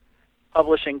another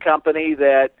publishing company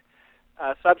that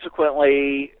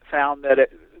subsequently found that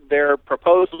their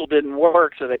proposal didn't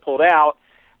work, so they pulled out,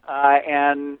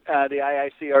 and the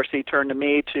IICRC turned to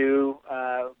me to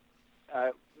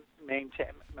maintain,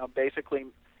 basically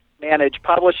manage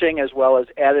publishing as well as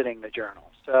editing the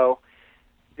journal. So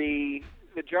the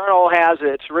journal has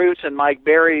its roots in Mike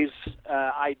Berry's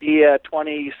idea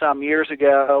 20-some years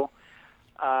ago,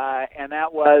 and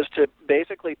that was to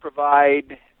basically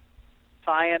provide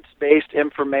science-based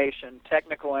information,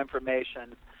 technical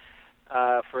information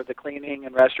for the cleaning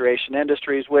and restoration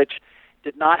industries, which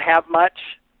did not have much.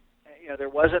 There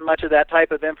wasn't much of that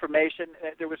type of information.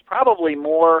 There was probably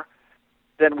more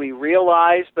than we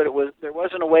realized, but there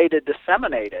wasn't a way to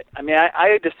disseminate it. I mean,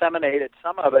 I disseminated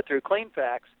some of it through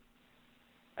Cleanfax,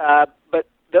 but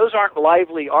those aren't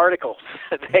lively articles.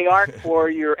 They aren't for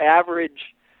your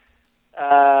average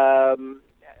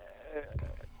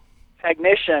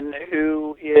technician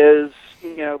who is,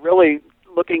 really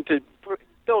looking to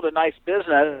build a nice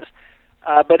business,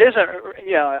 but isn't,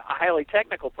 a highly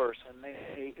technical person.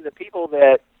 The people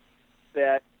that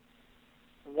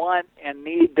want and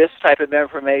need this type of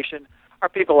information are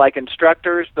people like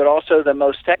instructors, but also the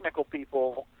most technical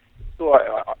people who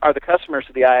are the customers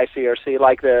of the IICRC,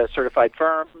 like the certified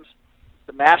firms,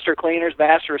 the master cleaners,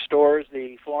 master restorers,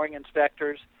 the flooring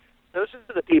inspectors. Those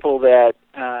are the people that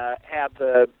have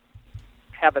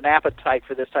an appetite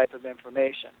for this type of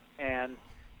information. And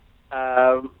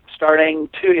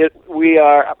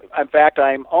in fact,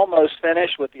 I'm almost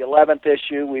finished with the 11th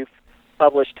issue. We've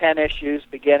published 10 issues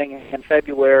beginning in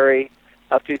February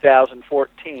of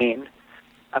 2014.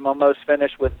 I'm almost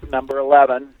finished with number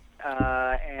 11,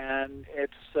 and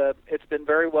it's been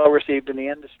very well received in the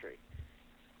industry.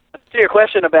 To your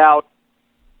question about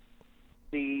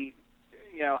the,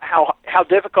 how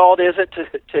difficult is it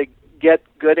to get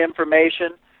good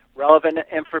information, relevant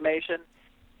information?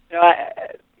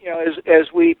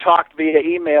 As we talked via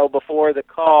email before the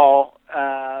call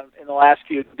in the last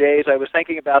few days, I was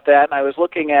thinking about that, and I was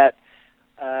looking at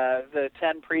the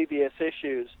 10 previous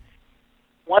issues.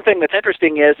 One thing that's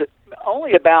interesting is that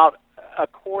only about a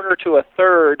quarter to a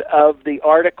third of the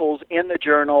articles in the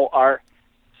journal are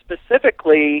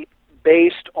specifically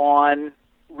based on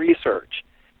research.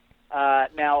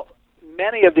 Now,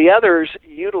 many of the others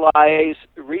utilize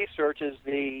research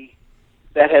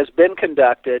that has been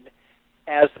conducted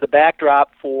as the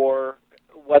backdrop for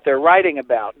what they're writing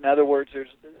about. In other words,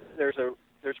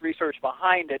 there's research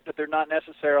behind it, but it's not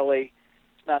necessarily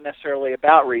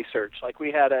about research. Like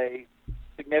we had a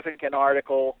significant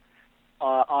article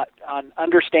on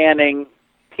understanding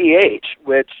pH,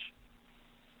 which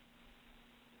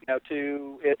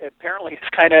apparently is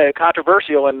kind of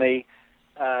controversial in the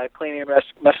cleaning,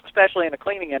 especially in the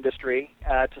cleaning industry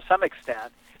to some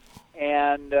extent.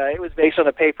 And it was based on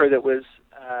a paper that was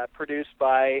produced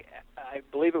by, I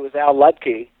believe it was Al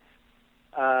Ludke,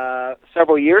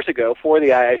 several years ago for the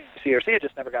IICRC. It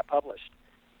just never got published.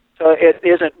 So it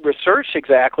isn't research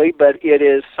exactly, but it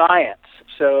is science.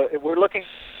 So if we're looking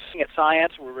at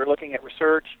science, we're looking at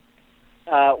research.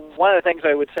 One of the things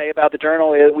I would say about the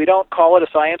journal is we don't call it a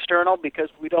science journal because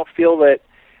we don't feel that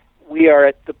we are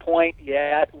at the point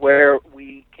yet where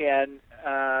we can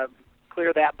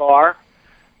clear that bar.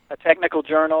 A technical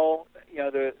journal,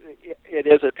 it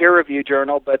is a peer-reviewed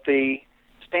journal, but the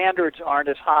standards aren't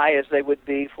as high as they would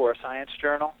be for a science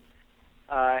journal.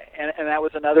 And that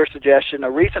was another suggestion.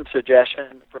 A recent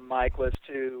suggestion from Mike was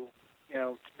to,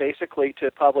 basically to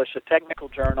publish a technical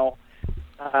journal.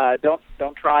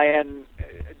 Don't try and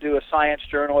do a science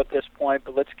journal at this point,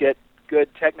 but let's get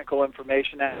good technical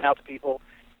information out to people,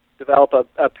 develop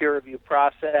a peer review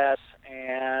process,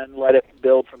 and let it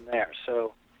build from there.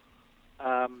 So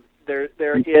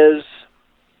there is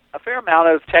a fair amount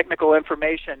of technical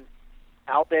information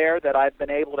out there that I've been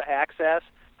able to access.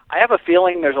 I have a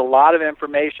feeling there's a lot of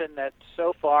information that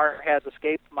so far has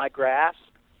escaped my grasp,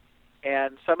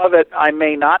 and some of it I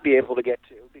may not be able to get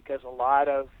to because a lot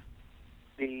of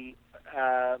the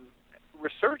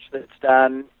research that's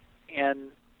done in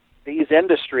these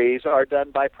industries are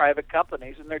done by private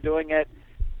companies, and they're doing it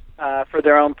for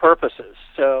their own purposes.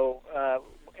 So,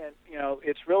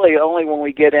 it's really only when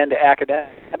we get into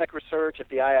academic research, if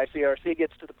the IICRC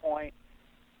gets to the point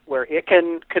where it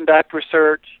can conduct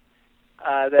research,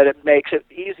 that it makes it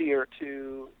easier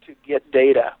to get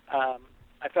data.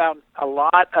 I found a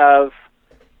lot of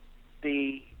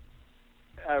the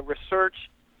research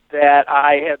that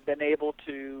I have been able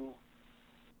to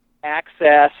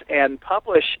access and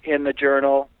publish in the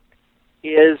journal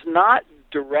is not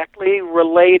directly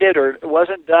related, or it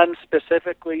wasn't done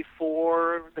specifically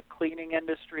for the cleaning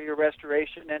industry or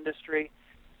restoration industry,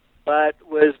 but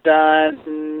was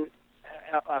done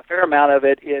a fair amount of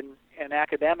it in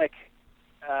academic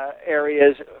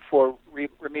areas for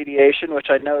remediation, which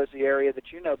I know is the area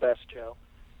that you know best, Joe.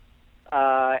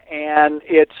 And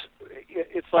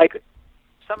it's like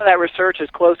some of that research is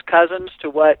close cousins to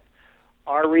what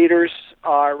our readers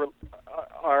are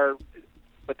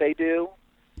what they do,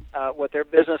 what their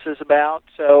business is about.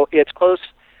 So it's close,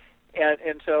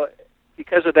 and so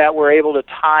because of that, we're able to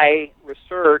tie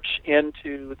research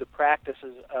into the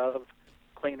practices of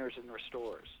cleaners and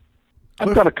restorers.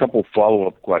 I've got a couple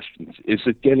follow-up questions. Is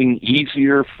it getting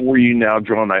easier for you now,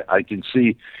 John? I can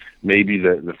see maybe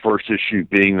the first issue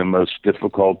being the most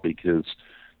difficult because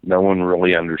no one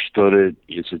really understood it.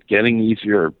 Is it getting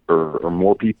easier, or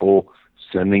more people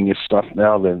sending you stuff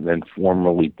now than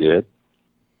formerly did?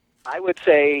 I would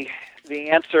say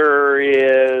the answer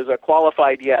is a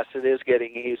qualified yes. It is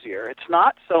getting easier. It's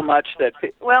not so much that,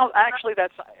 well, actually,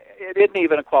 it isn't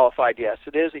even a qualified yes.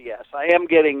 It is a yes. I am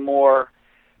getting more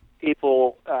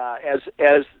people, as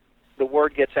the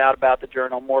word gets out about the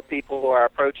journal, more people who are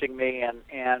approaching me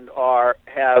and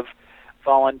have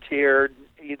volunteered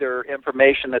either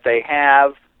information that they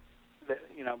have,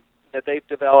 that they've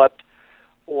developed,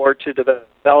 or to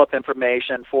develop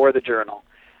information for the journal.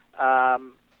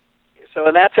 So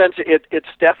in that sense, it's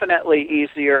definitely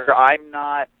easier. I'm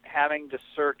not having to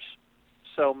search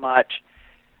so much.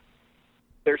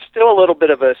 There's still a little bit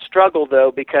of a struggle,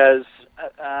 though, because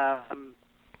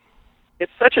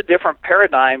it's such a different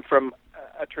paradigm from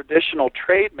a traditional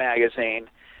trade magazine,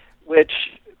 which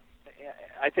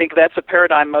I think that's a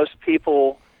paradigm most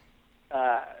people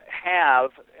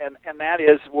have, and that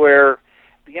is where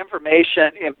the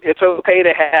information, it's okay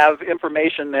to have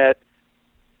information that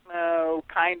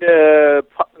kind of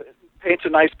paints a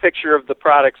nice picture of the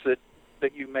products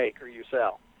that you make or you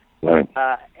sell. Right.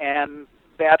 And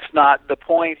that's not the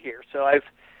point here. So I've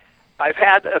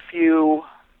had a few,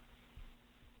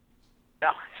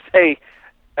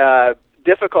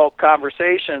 difficult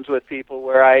conversations with people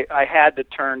where I had to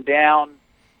turn down,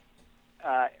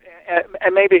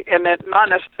 and not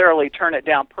necessarily turn it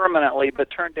down permanently, but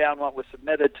turn down what was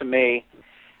submitted to me,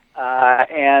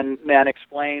 and then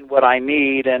explain what I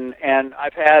need. And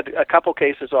I've had a couple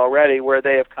cases already where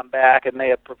they have come back and they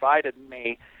have provided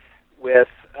me with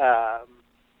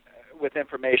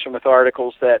information, with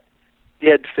articles that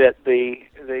did fit the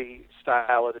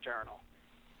style of the journal.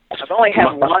 I've only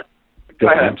had one. Go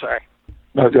ahead. I'm sorry.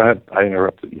 No, go ahead. I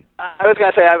interrupted you. I was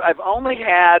going to say I've only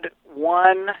had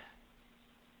one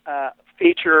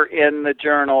feature in the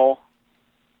journal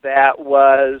that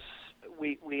was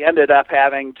we ended up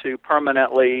having to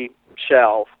permanently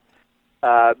shelve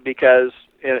because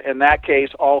in that case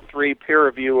all three peer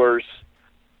reviewers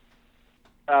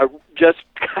just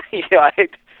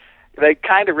they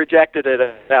kind of rejected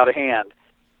it out of hand.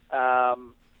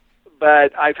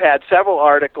 But I've had several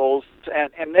articles,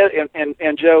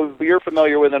 and Joe, you're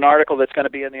familiar with an article that's going to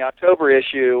be in the October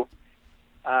issue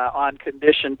on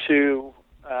Condition 2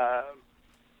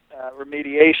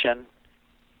 remediation,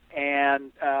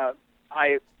 and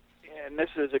this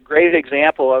is a great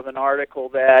example of an article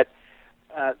that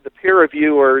the peer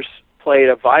reviewers played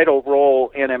a vital role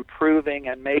in improving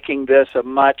and making this a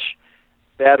much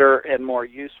better and more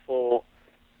useful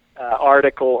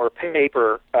article or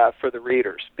paper for the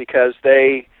readers, because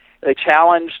they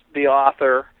challenged the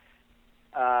author,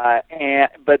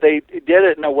 but they did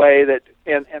it in a way that,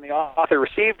 and the author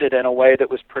received it in a way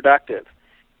that was productive.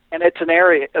 And it's an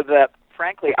area that,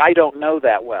 frankly, I don't know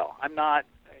that well. I'm not,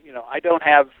 I don't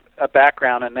have a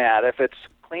background in that. If it's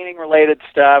cleaning-related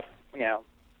stuff,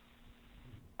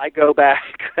 I go back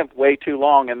way too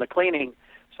long in the cleaning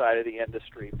side of the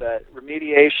industry. But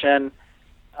remediation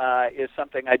is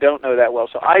something I don't know that well.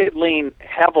 So I lean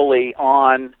heavily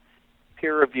on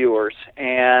peer reviewers,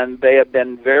 and they have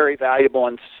been very valuable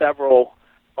in several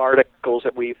articles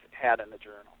that we've had in the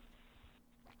journal.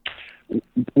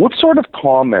 What sort of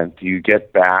comment do you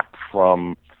get back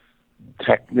from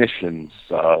technicians,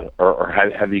 or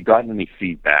have you gotten any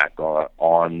feedback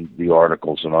on the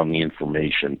articles and on the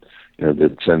information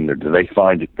that's in there? Do they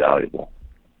find it valuable?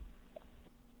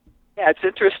 Yeah, it's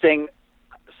interesting.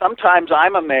 Sometimes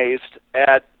I'm amazed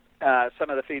at some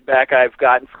of the feedback I've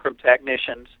gotten from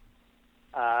technicians.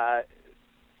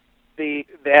 They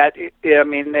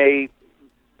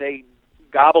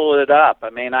gobble it up. I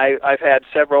mean, I've had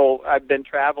several. I've been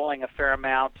traveling a fair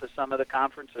amount to some of the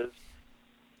conferences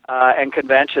and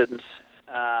conventions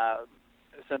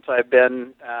since I've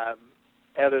been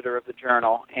editor of the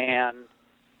journal, and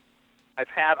I've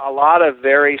had a lot of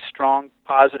very strong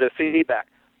positive feedback.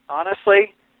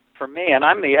 Honestly, for me, and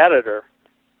I'm the editor,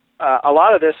 a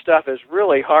lot of this stuff is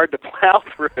really hard to plow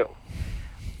through.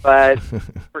 But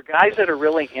for guys that are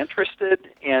really interested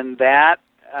in that,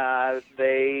 I've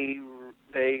had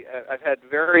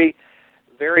very,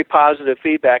 very positive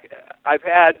feedback. I've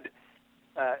had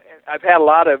a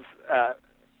lot of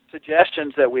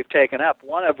suggestions that we've taken up.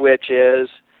 One of which is,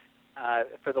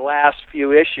 for the last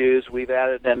few issues, we've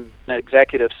added an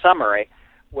executive summary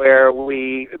where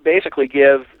we basically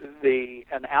give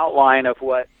an outline of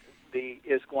what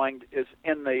is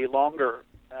in the longer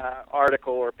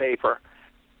article or paper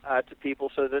to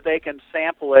people, so that they can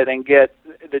sample it and get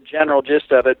the general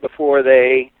gist of it before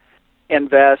they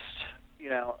invest,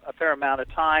 a fair amount of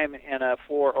time in a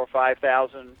 4,000 or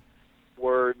 5,000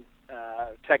 word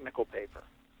technical paper.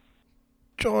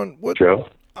 John, Joe?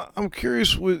 I'm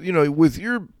curious with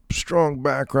your strong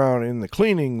background in the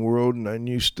cleaning world, and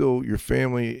your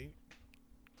family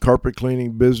carpet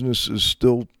cleaning business is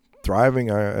still thriving,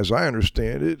 as I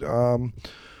understand it.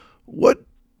 What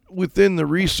within the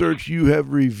research you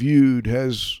have reviewed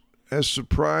has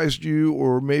surprised you,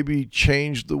 or maybe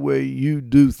changed the way you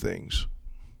do things?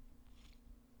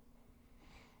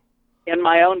 In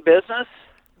my own business?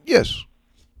 Yes.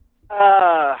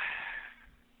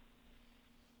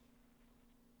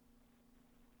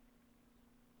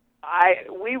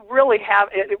 We really have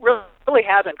it. Really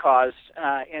hasn't caused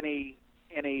any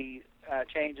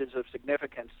changes of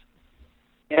significance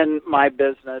in my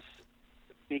business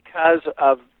because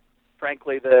of,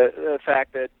 frankly, the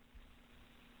fact that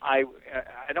I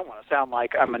don't want to sound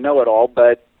like I'm a know-it-all,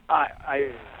 but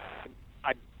I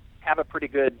have a pretty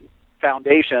good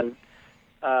foundation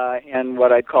in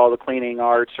what I'd call the cleaning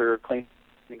arts or cleaning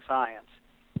science.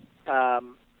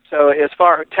 So as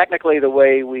far technically, the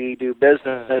way we do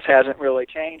business hasn't really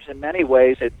changed. In many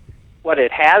ways, what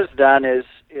it has done is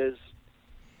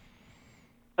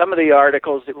some of the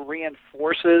articles, it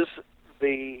reinforces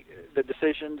the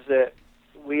decisions that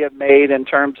we have made in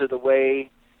terms of the way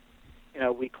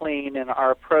we clean and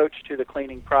our approach to the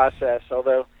cleaning process.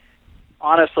 Although,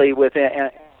 honestly,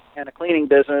 within in a cleaning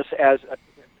business,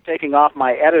 taking off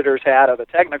my editor's hat of a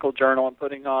technical journal and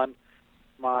putting on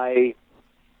my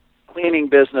cleaning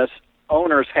business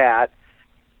owner's hat,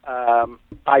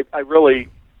 I really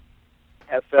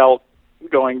have felt,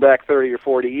 going back 30 or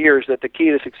 40 years, that the key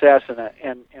to success in a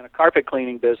carpet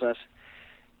cleaning business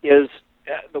is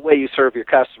the way you serve your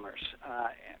customers.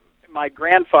 My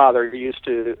grandfather used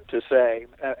to say,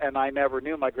 and I never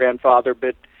knew my grandfather,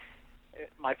 but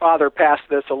my father passed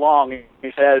this along.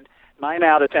 He said, 9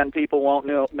 out of 10 people won't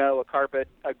know a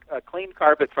clean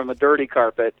carpet from a dirty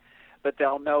carpet, but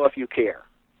they'll know if you care.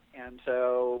 And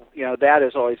so, that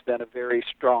has always been a very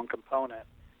strong component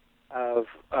of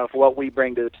what we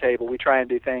bring to the table. We try and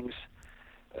do things.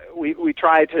 We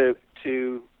try to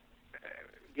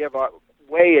give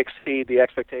way exceed the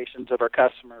expectations of our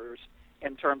customers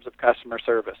in terms of customer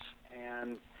service.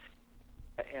 And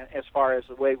as far as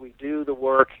the way we do the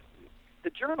work, the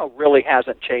journal really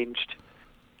hasn't changed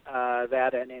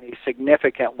that in any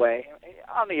significant way.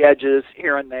 On the edges,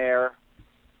 here and there,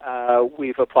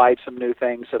 we've applied some new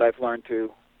things that I've learned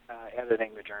through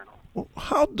editing the journal. Well,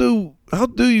 how do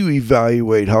you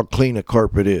evaluate how clean a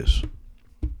carpet is?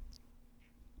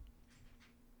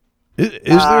 Is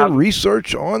there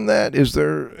research on that? Is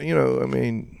there,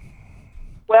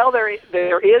 Well,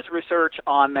 there is research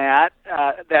on that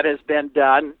that has been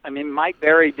done. I mean, Mike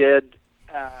Berry did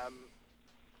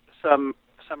some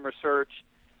research,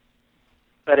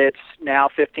 but it's now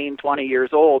 15, 20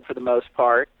 years old for the most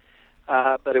part.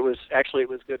 But it was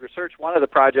good research. One of the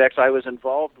projects I was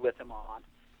involved with him on.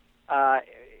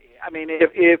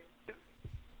 If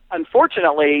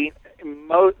unfortunately,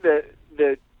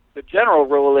 the general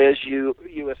rule is you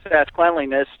assess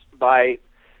cleanliness by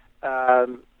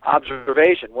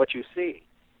observation, what you see,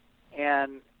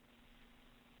 and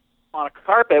on a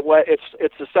carpet,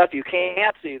 it's the stuff you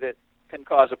can't see that can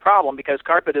cause a problem, because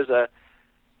carpet is a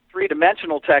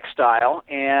three-dimensional textile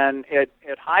and it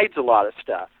hides a lot of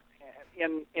stuff.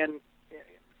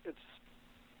 It's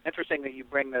interesting that you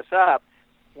bring this up.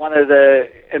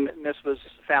 And this was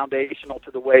foundational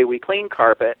to the way we clean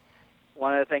carpet.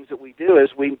 One of the things that we do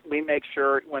is we make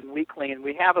sure when we clean,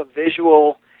 we have a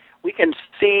visual. We can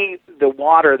see the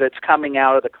water that's coming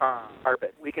out of the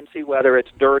carpet. We can see whether it's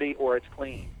dirty or it's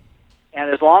clean. And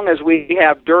as long as we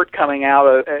have dirt coming out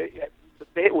of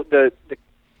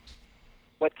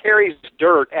what carries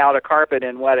dirt out of carpet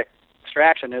in wet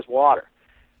extraction is water.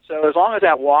 So as long as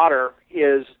that water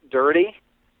is dirty,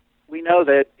 we know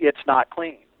that it's not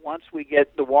clean. Once we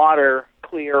get the water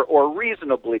clear or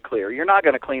reasonably clear. You're not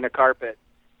going to clean a carpet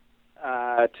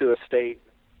to a state,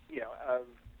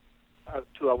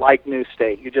 to a like new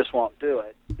state. You just won't do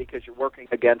it because you're working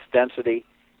against density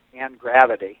and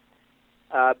gravity.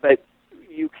 But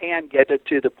you can get it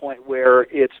to the point where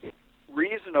it's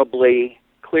reasonably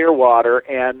clear water,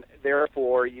 and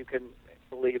therefore you can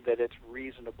believe that it's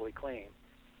reasonably clean.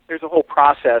 There's a whole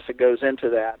process that goes into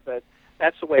that, but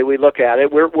that's the way we look at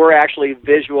it. We're actually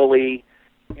visually,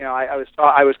 I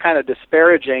was kind of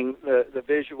disparaging the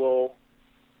visual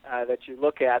that you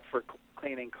look at for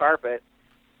cleaning carpet,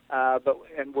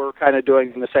 and we're kind of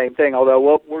doing the same thing. Although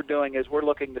what we're doing is we're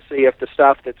looking to see if the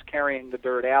stuff that's carrying the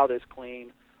dirt out is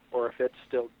clean, or if it's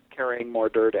still carrying more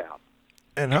dirt out.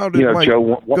 And how did Mike?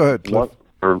 Joe, go ahead, Cliff.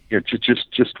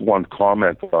 Just one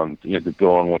comment on to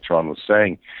go on what John was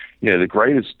saying. The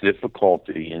greatest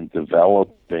difficulty in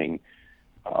developing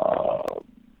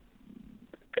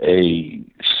a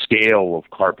scale of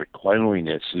carpet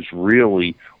cleanliness is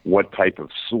really what type of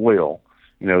soil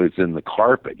is in the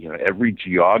carpet. Every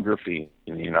geography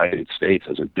in the United States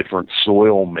has a different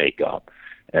soil makeup,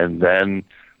 and then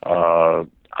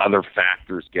other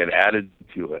factors get added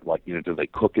to it, like do they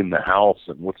cook in the house,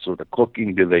 and what sort of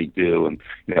cooking do they do, and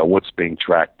what's being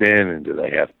tracked in, and do they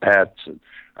have pets? And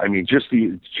I mean, just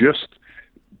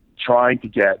trying to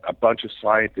get a bunch of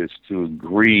scientists to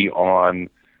agree on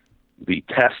the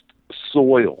test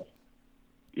soil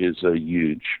is a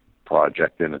huge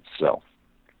project in itself.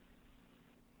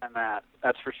 And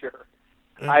that's for sure.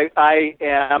 I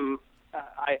am.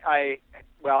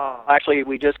 Well, actually,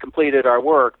 we just completed our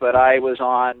work, but I was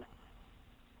on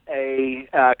a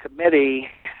committee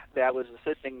that was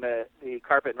assisting the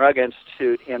Carpet and Rug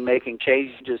Institute in making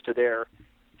changes to their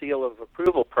seal of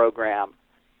approval program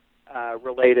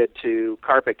related to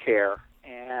carpet care.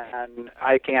 And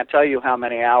I can't tell you how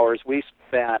many hours we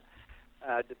spent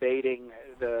debating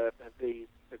the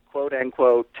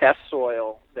quote-unquote test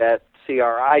soil that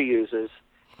CRI uses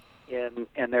in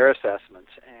their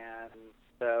assessments.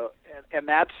 So, and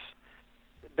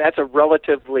that's a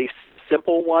relatively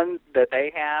simple one that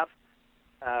they have.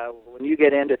 When you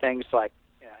get into things like,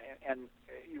 and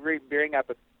you bring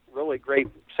up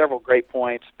several great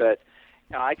points, but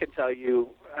I can tell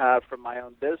you from my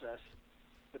own business,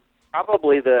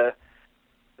 probably the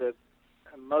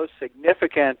most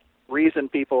significant reason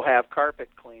people have carpet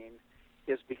clean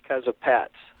is because of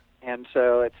pets, and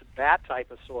so it's that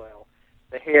type of soil,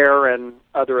 the hair and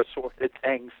other assorted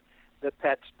things that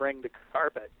pets bring to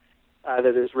carpet that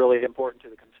is really important to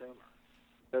the consumer.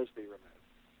 Those be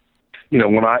removed.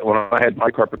 When I had my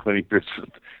carpet cleaning business,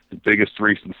 the biggest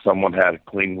reason someone had it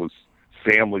clean was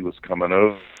family was coming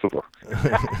over.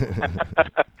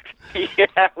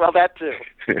 Yeah, well, that too.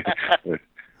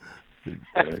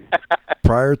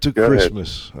 Prior to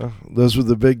Christmas, those were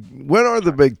the big. When are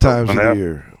the big times of the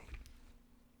year?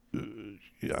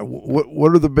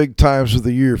 What are the big times of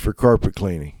the year for carpet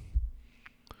cleaning?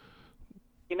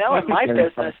 In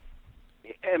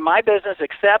my business,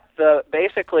 except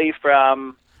basically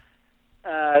from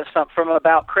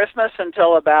about Christmas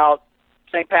until about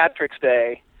St. Patrick's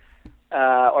Day,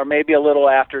 or maybe a little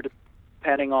after,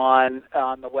 depending on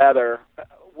the weather,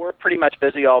 we're pretty much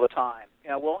busy all the time.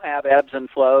 We'll have ebbs and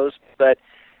flows, but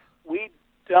we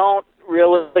don't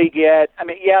really get. I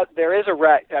mean, there is a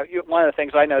rush. One of the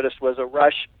things I noticed was a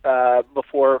rush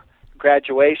before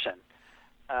graduation.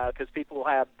 Because people will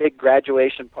have big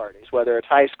graduation parties, whether it's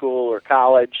high school or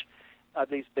college,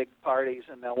 these big parties,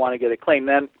 and they'll want to get it clean.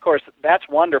 Then, of course, that's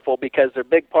wonderful because they're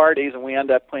big parties, and we end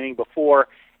up cleaning before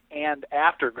and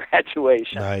after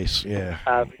graduation. Nice, yeah.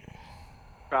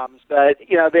 Problems, but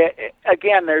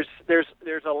again, there's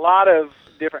a lot of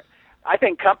different. I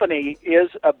think company is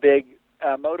a big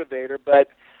motivator, but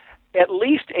at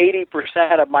least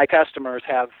 80% of my customers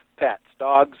have pets,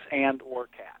 dogs and or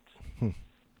cats.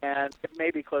 And it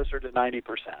may be closer to 90%.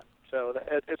 So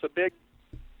it's a big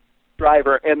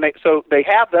driver, and so they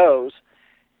have those.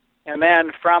 And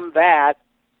then from that,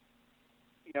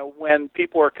 when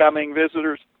people are coming,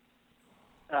 visitors,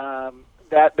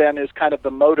 that then is kind of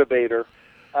the motivator.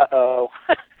 I'm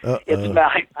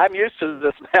used to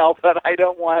the smell, but I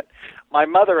don't want my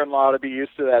mother-in-law to be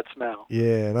used to that smell.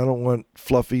 Yeah, and I don't want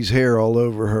Fluffy's hair all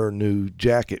over her new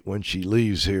jacket when she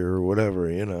leaves here or whatever,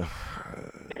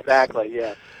 Exactly,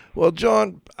 yeah. Well,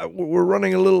 John, we're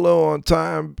running a little low on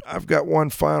time. I've got one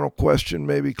final question.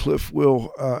 Maybe Cliff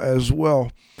will as well.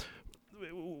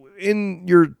 In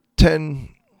your 10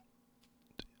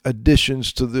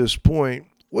 additions to this point,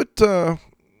 what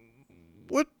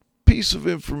piece of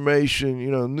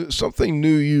information, something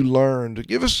new you learned?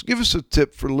 Give us a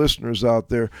tip for listeners out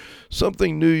there.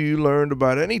 Something new you learned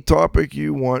about any topic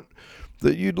you want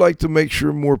that you'd like to make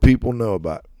sure more people know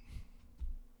about?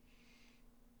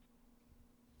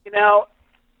 You know,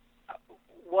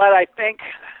 what I think,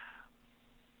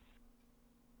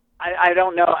 I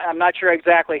don't know. I'm not sure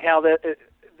exactly how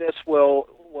this will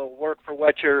work for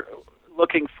what you're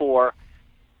looking for.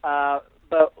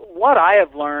 But what I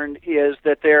have learned is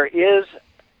that there is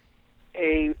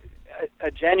a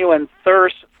genuine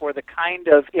thirst for the kind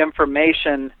of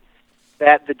information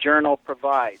that the journal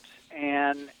provides.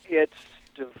 And it's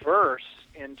diverse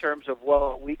in terms of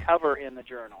what we cover in the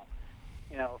journal.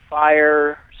 You know,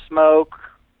 fire, smoke,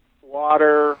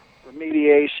 water,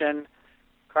 remediation,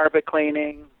 carpet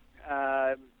cleaning,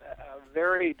 a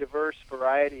very diverse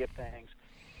variety of things.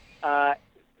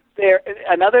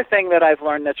 Another thing that I've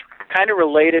learned that's kind of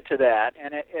related to that,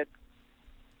 and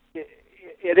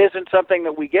it isn't something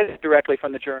that we get directly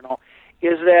from the journal,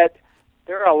 is that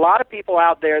there are a lot of people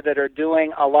out there that are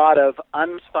doing a lot of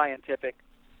unscientific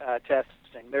testing.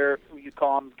 You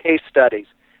call them case studies.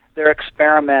 They're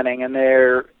experimenting and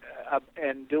they're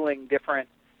and doing different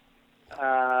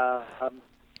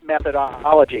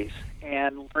methodologies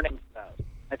and learning from those.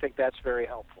 I think that's very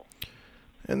helpful.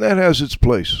 And that has its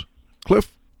place.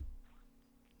 Cliff?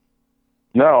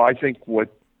 No, I think what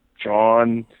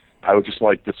John, I would just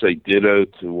like to say ditto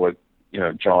to what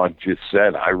John just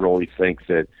said. I really think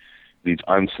that these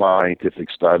unscientific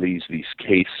studies, these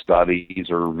case studies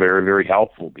are very, very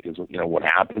helpful because, what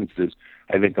happens is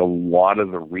I think a lot of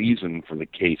the reason for the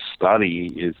case study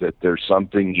is that there's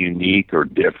something unique or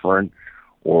different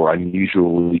or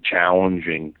unusually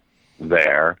challenging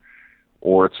there,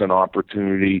 or it's an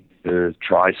opportunity to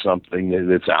try something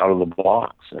that's out of the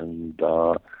box. And,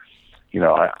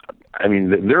 I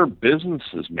mean, there are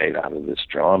businesses made out of this,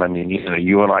 John. I mean,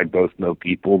 you and I both know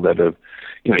people that have,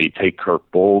 you take Kirk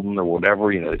Bolden or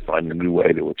whatever, they find a new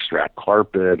way to extract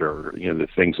carpet or, the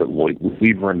things that Lloyd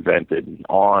Weaver invented and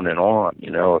on,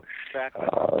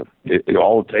 Exactly.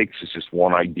 All it takes is just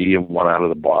one idea, one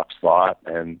out-of-the-box thought,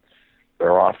 and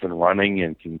they're off and running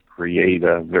and can create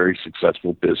a very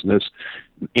successful business,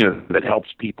 that helps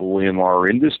people in our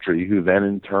industry who then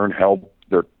in turn help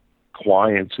their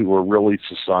clients who are really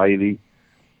society.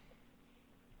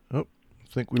 Oh,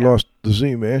 I think we lost the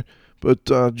Z-Man. But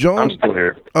John, I'm still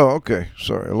here. Oh, okay.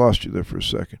 Sorry, I lost you there for a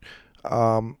second.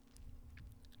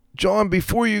 John,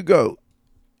 before you go,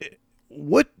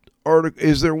 what article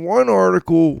is there? One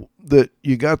article that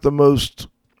you got the most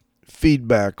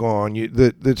feedback on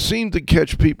that seemed to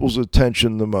catch people's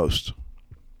attention the most?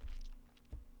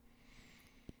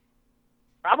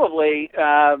 Probably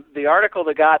the article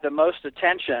that got the most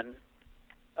attention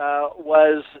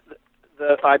was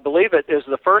I believe it is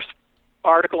the first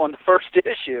article in the first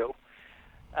issue.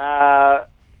 It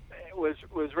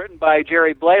was written by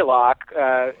Jerry Blaylock,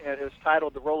 and it was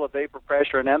titled "The Role of Vapor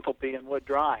Pressure and Enthalpy in Wood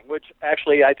Drying," which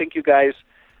actually I think you guys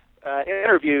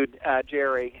interviewed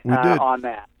Jerry on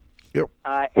that. Yep.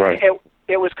 Right.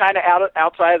 It was kind of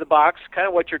outside of the box, kind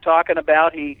of what you're talking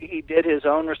about. He did his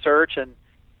own research and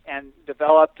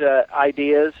developed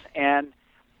ideas, and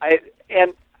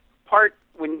when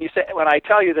I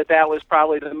tell you that was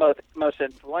probably the most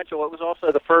influential, it was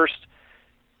also the first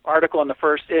article in the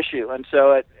first issue, and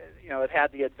so it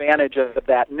had the advantage of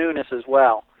that newness as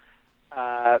well.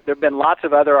 There have been lots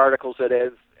of other articles that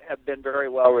have been very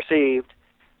well received,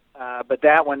 but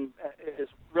that one is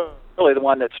really the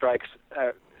one that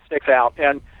sticks out,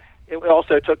 and it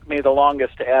also took me the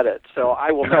longest to edit, so I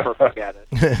will never forget it.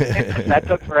 That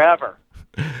took forever.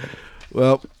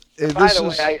 Well, by the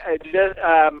way,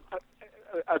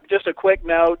 just a quick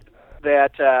note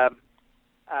that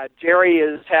Jerry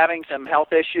is having some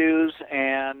health issues,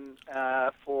 and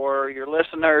for your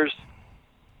listeners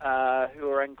who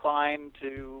are inclined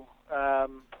to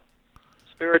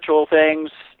spiritual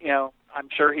things, I'm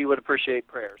sure he would appreciate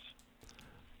prayers.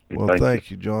 Well, thank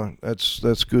you, John.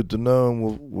 That's good to know,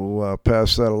 and we'll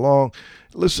pass that along.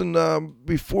 Listen,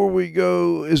 before we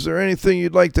go, is there anything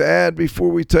you'd like to add before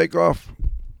we take off?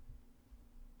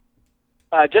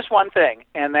 Just one thing,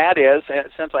 and that is,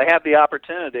 since I have the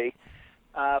opportunity,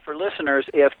 for listeners,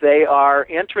 if they are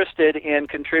interested in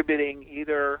contributing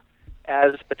either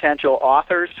as potential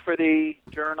authors for the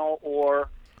journal or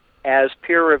as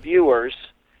peer reviewers,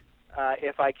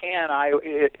 if I can,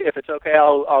 if it's okay,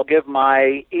 I'll give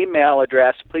my email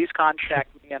address. Please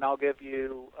contact me, and I'll give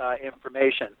you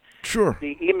information. Sure.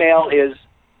 The email is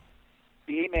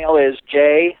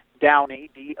J Downey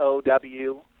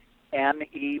DOWNEY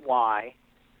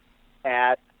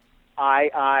at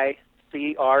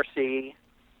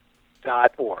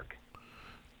IICRC.org.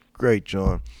 Great,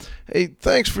 John. Hey,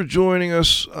 thanks for joining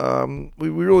us. We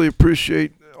really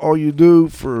appreciate all you do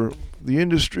for the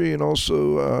industry and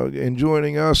also in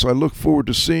joining us. I look forward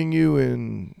to seeing you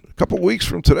in a couple weeks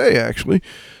from today, actually.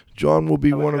 John will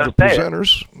be one of the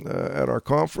presenters at our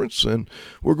conference, and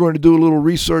we're going to do a little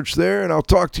research there, and I'll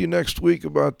talk to you next week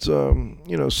about some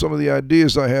of the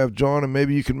ideas I have, John, and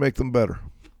maybe you can make them better.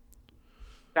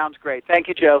 Sounds great. Thank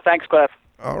you, Joe. Thanks, Cliff.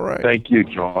 All right. Thank you,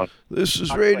 John. This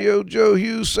is Radio Joe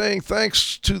Hughes saying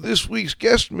thanks to this week's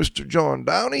guest, Mr. John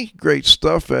Downey. Great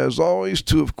stuff, as always,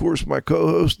 to, of course, my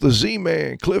co-host, the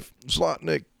Z-Man, Cliff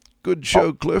Zlotnick. Good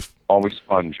show, Cliff. Always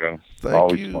fun, Joe.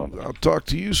 Thank you. Fun. I'll talk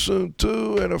to you soon,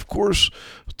 too. And, of course,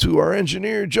 to our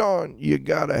engineer, John, you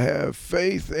got to have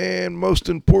faith. And, most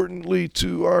importantly,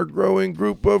 to our growing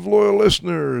group of loyal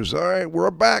listeners. All right,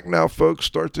 we're back now, folks.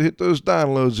 Start to hit those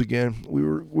downloads again. We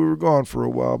were gone for a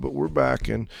while, but we're back.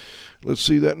 And let's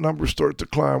see that number start to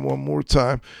climb one more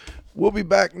time. We'll be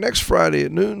back next Friday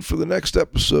at noon for the next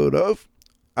episode of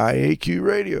IAQ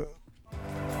Radio.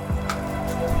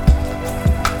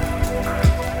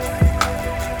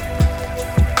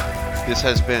 This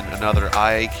has been another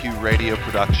IAQ Radio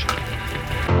production.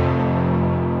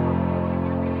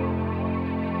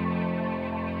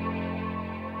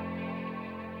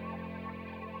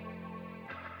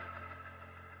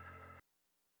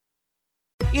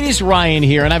 It is Ryan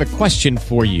here, and I have a question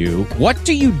for you. What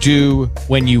do you do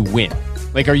when you win?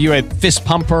 Like, are you a fist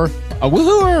pumper, a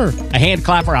woohooer, a hand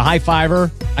clapper, a high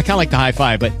fiver? I kind of like the high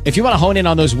five, but if you want to hone in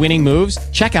on those winning moves,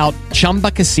 check out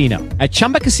Chumba Casino. At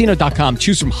ChumbaCasino.com,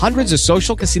 choose from hundreds of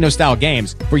social casino-style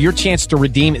games for your chance to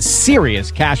redeem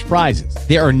serious cash prizes.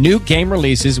 There are new game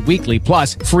releases weekly,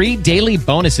 plus free daily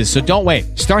bonuses, so don't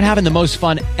wait. Start having the most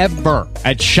fun ever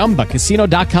at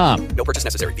ChumbaCasino.com. No purchase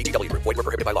necessary. VGW. Void where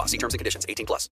prohibited by law. See terms and conditions. 18+.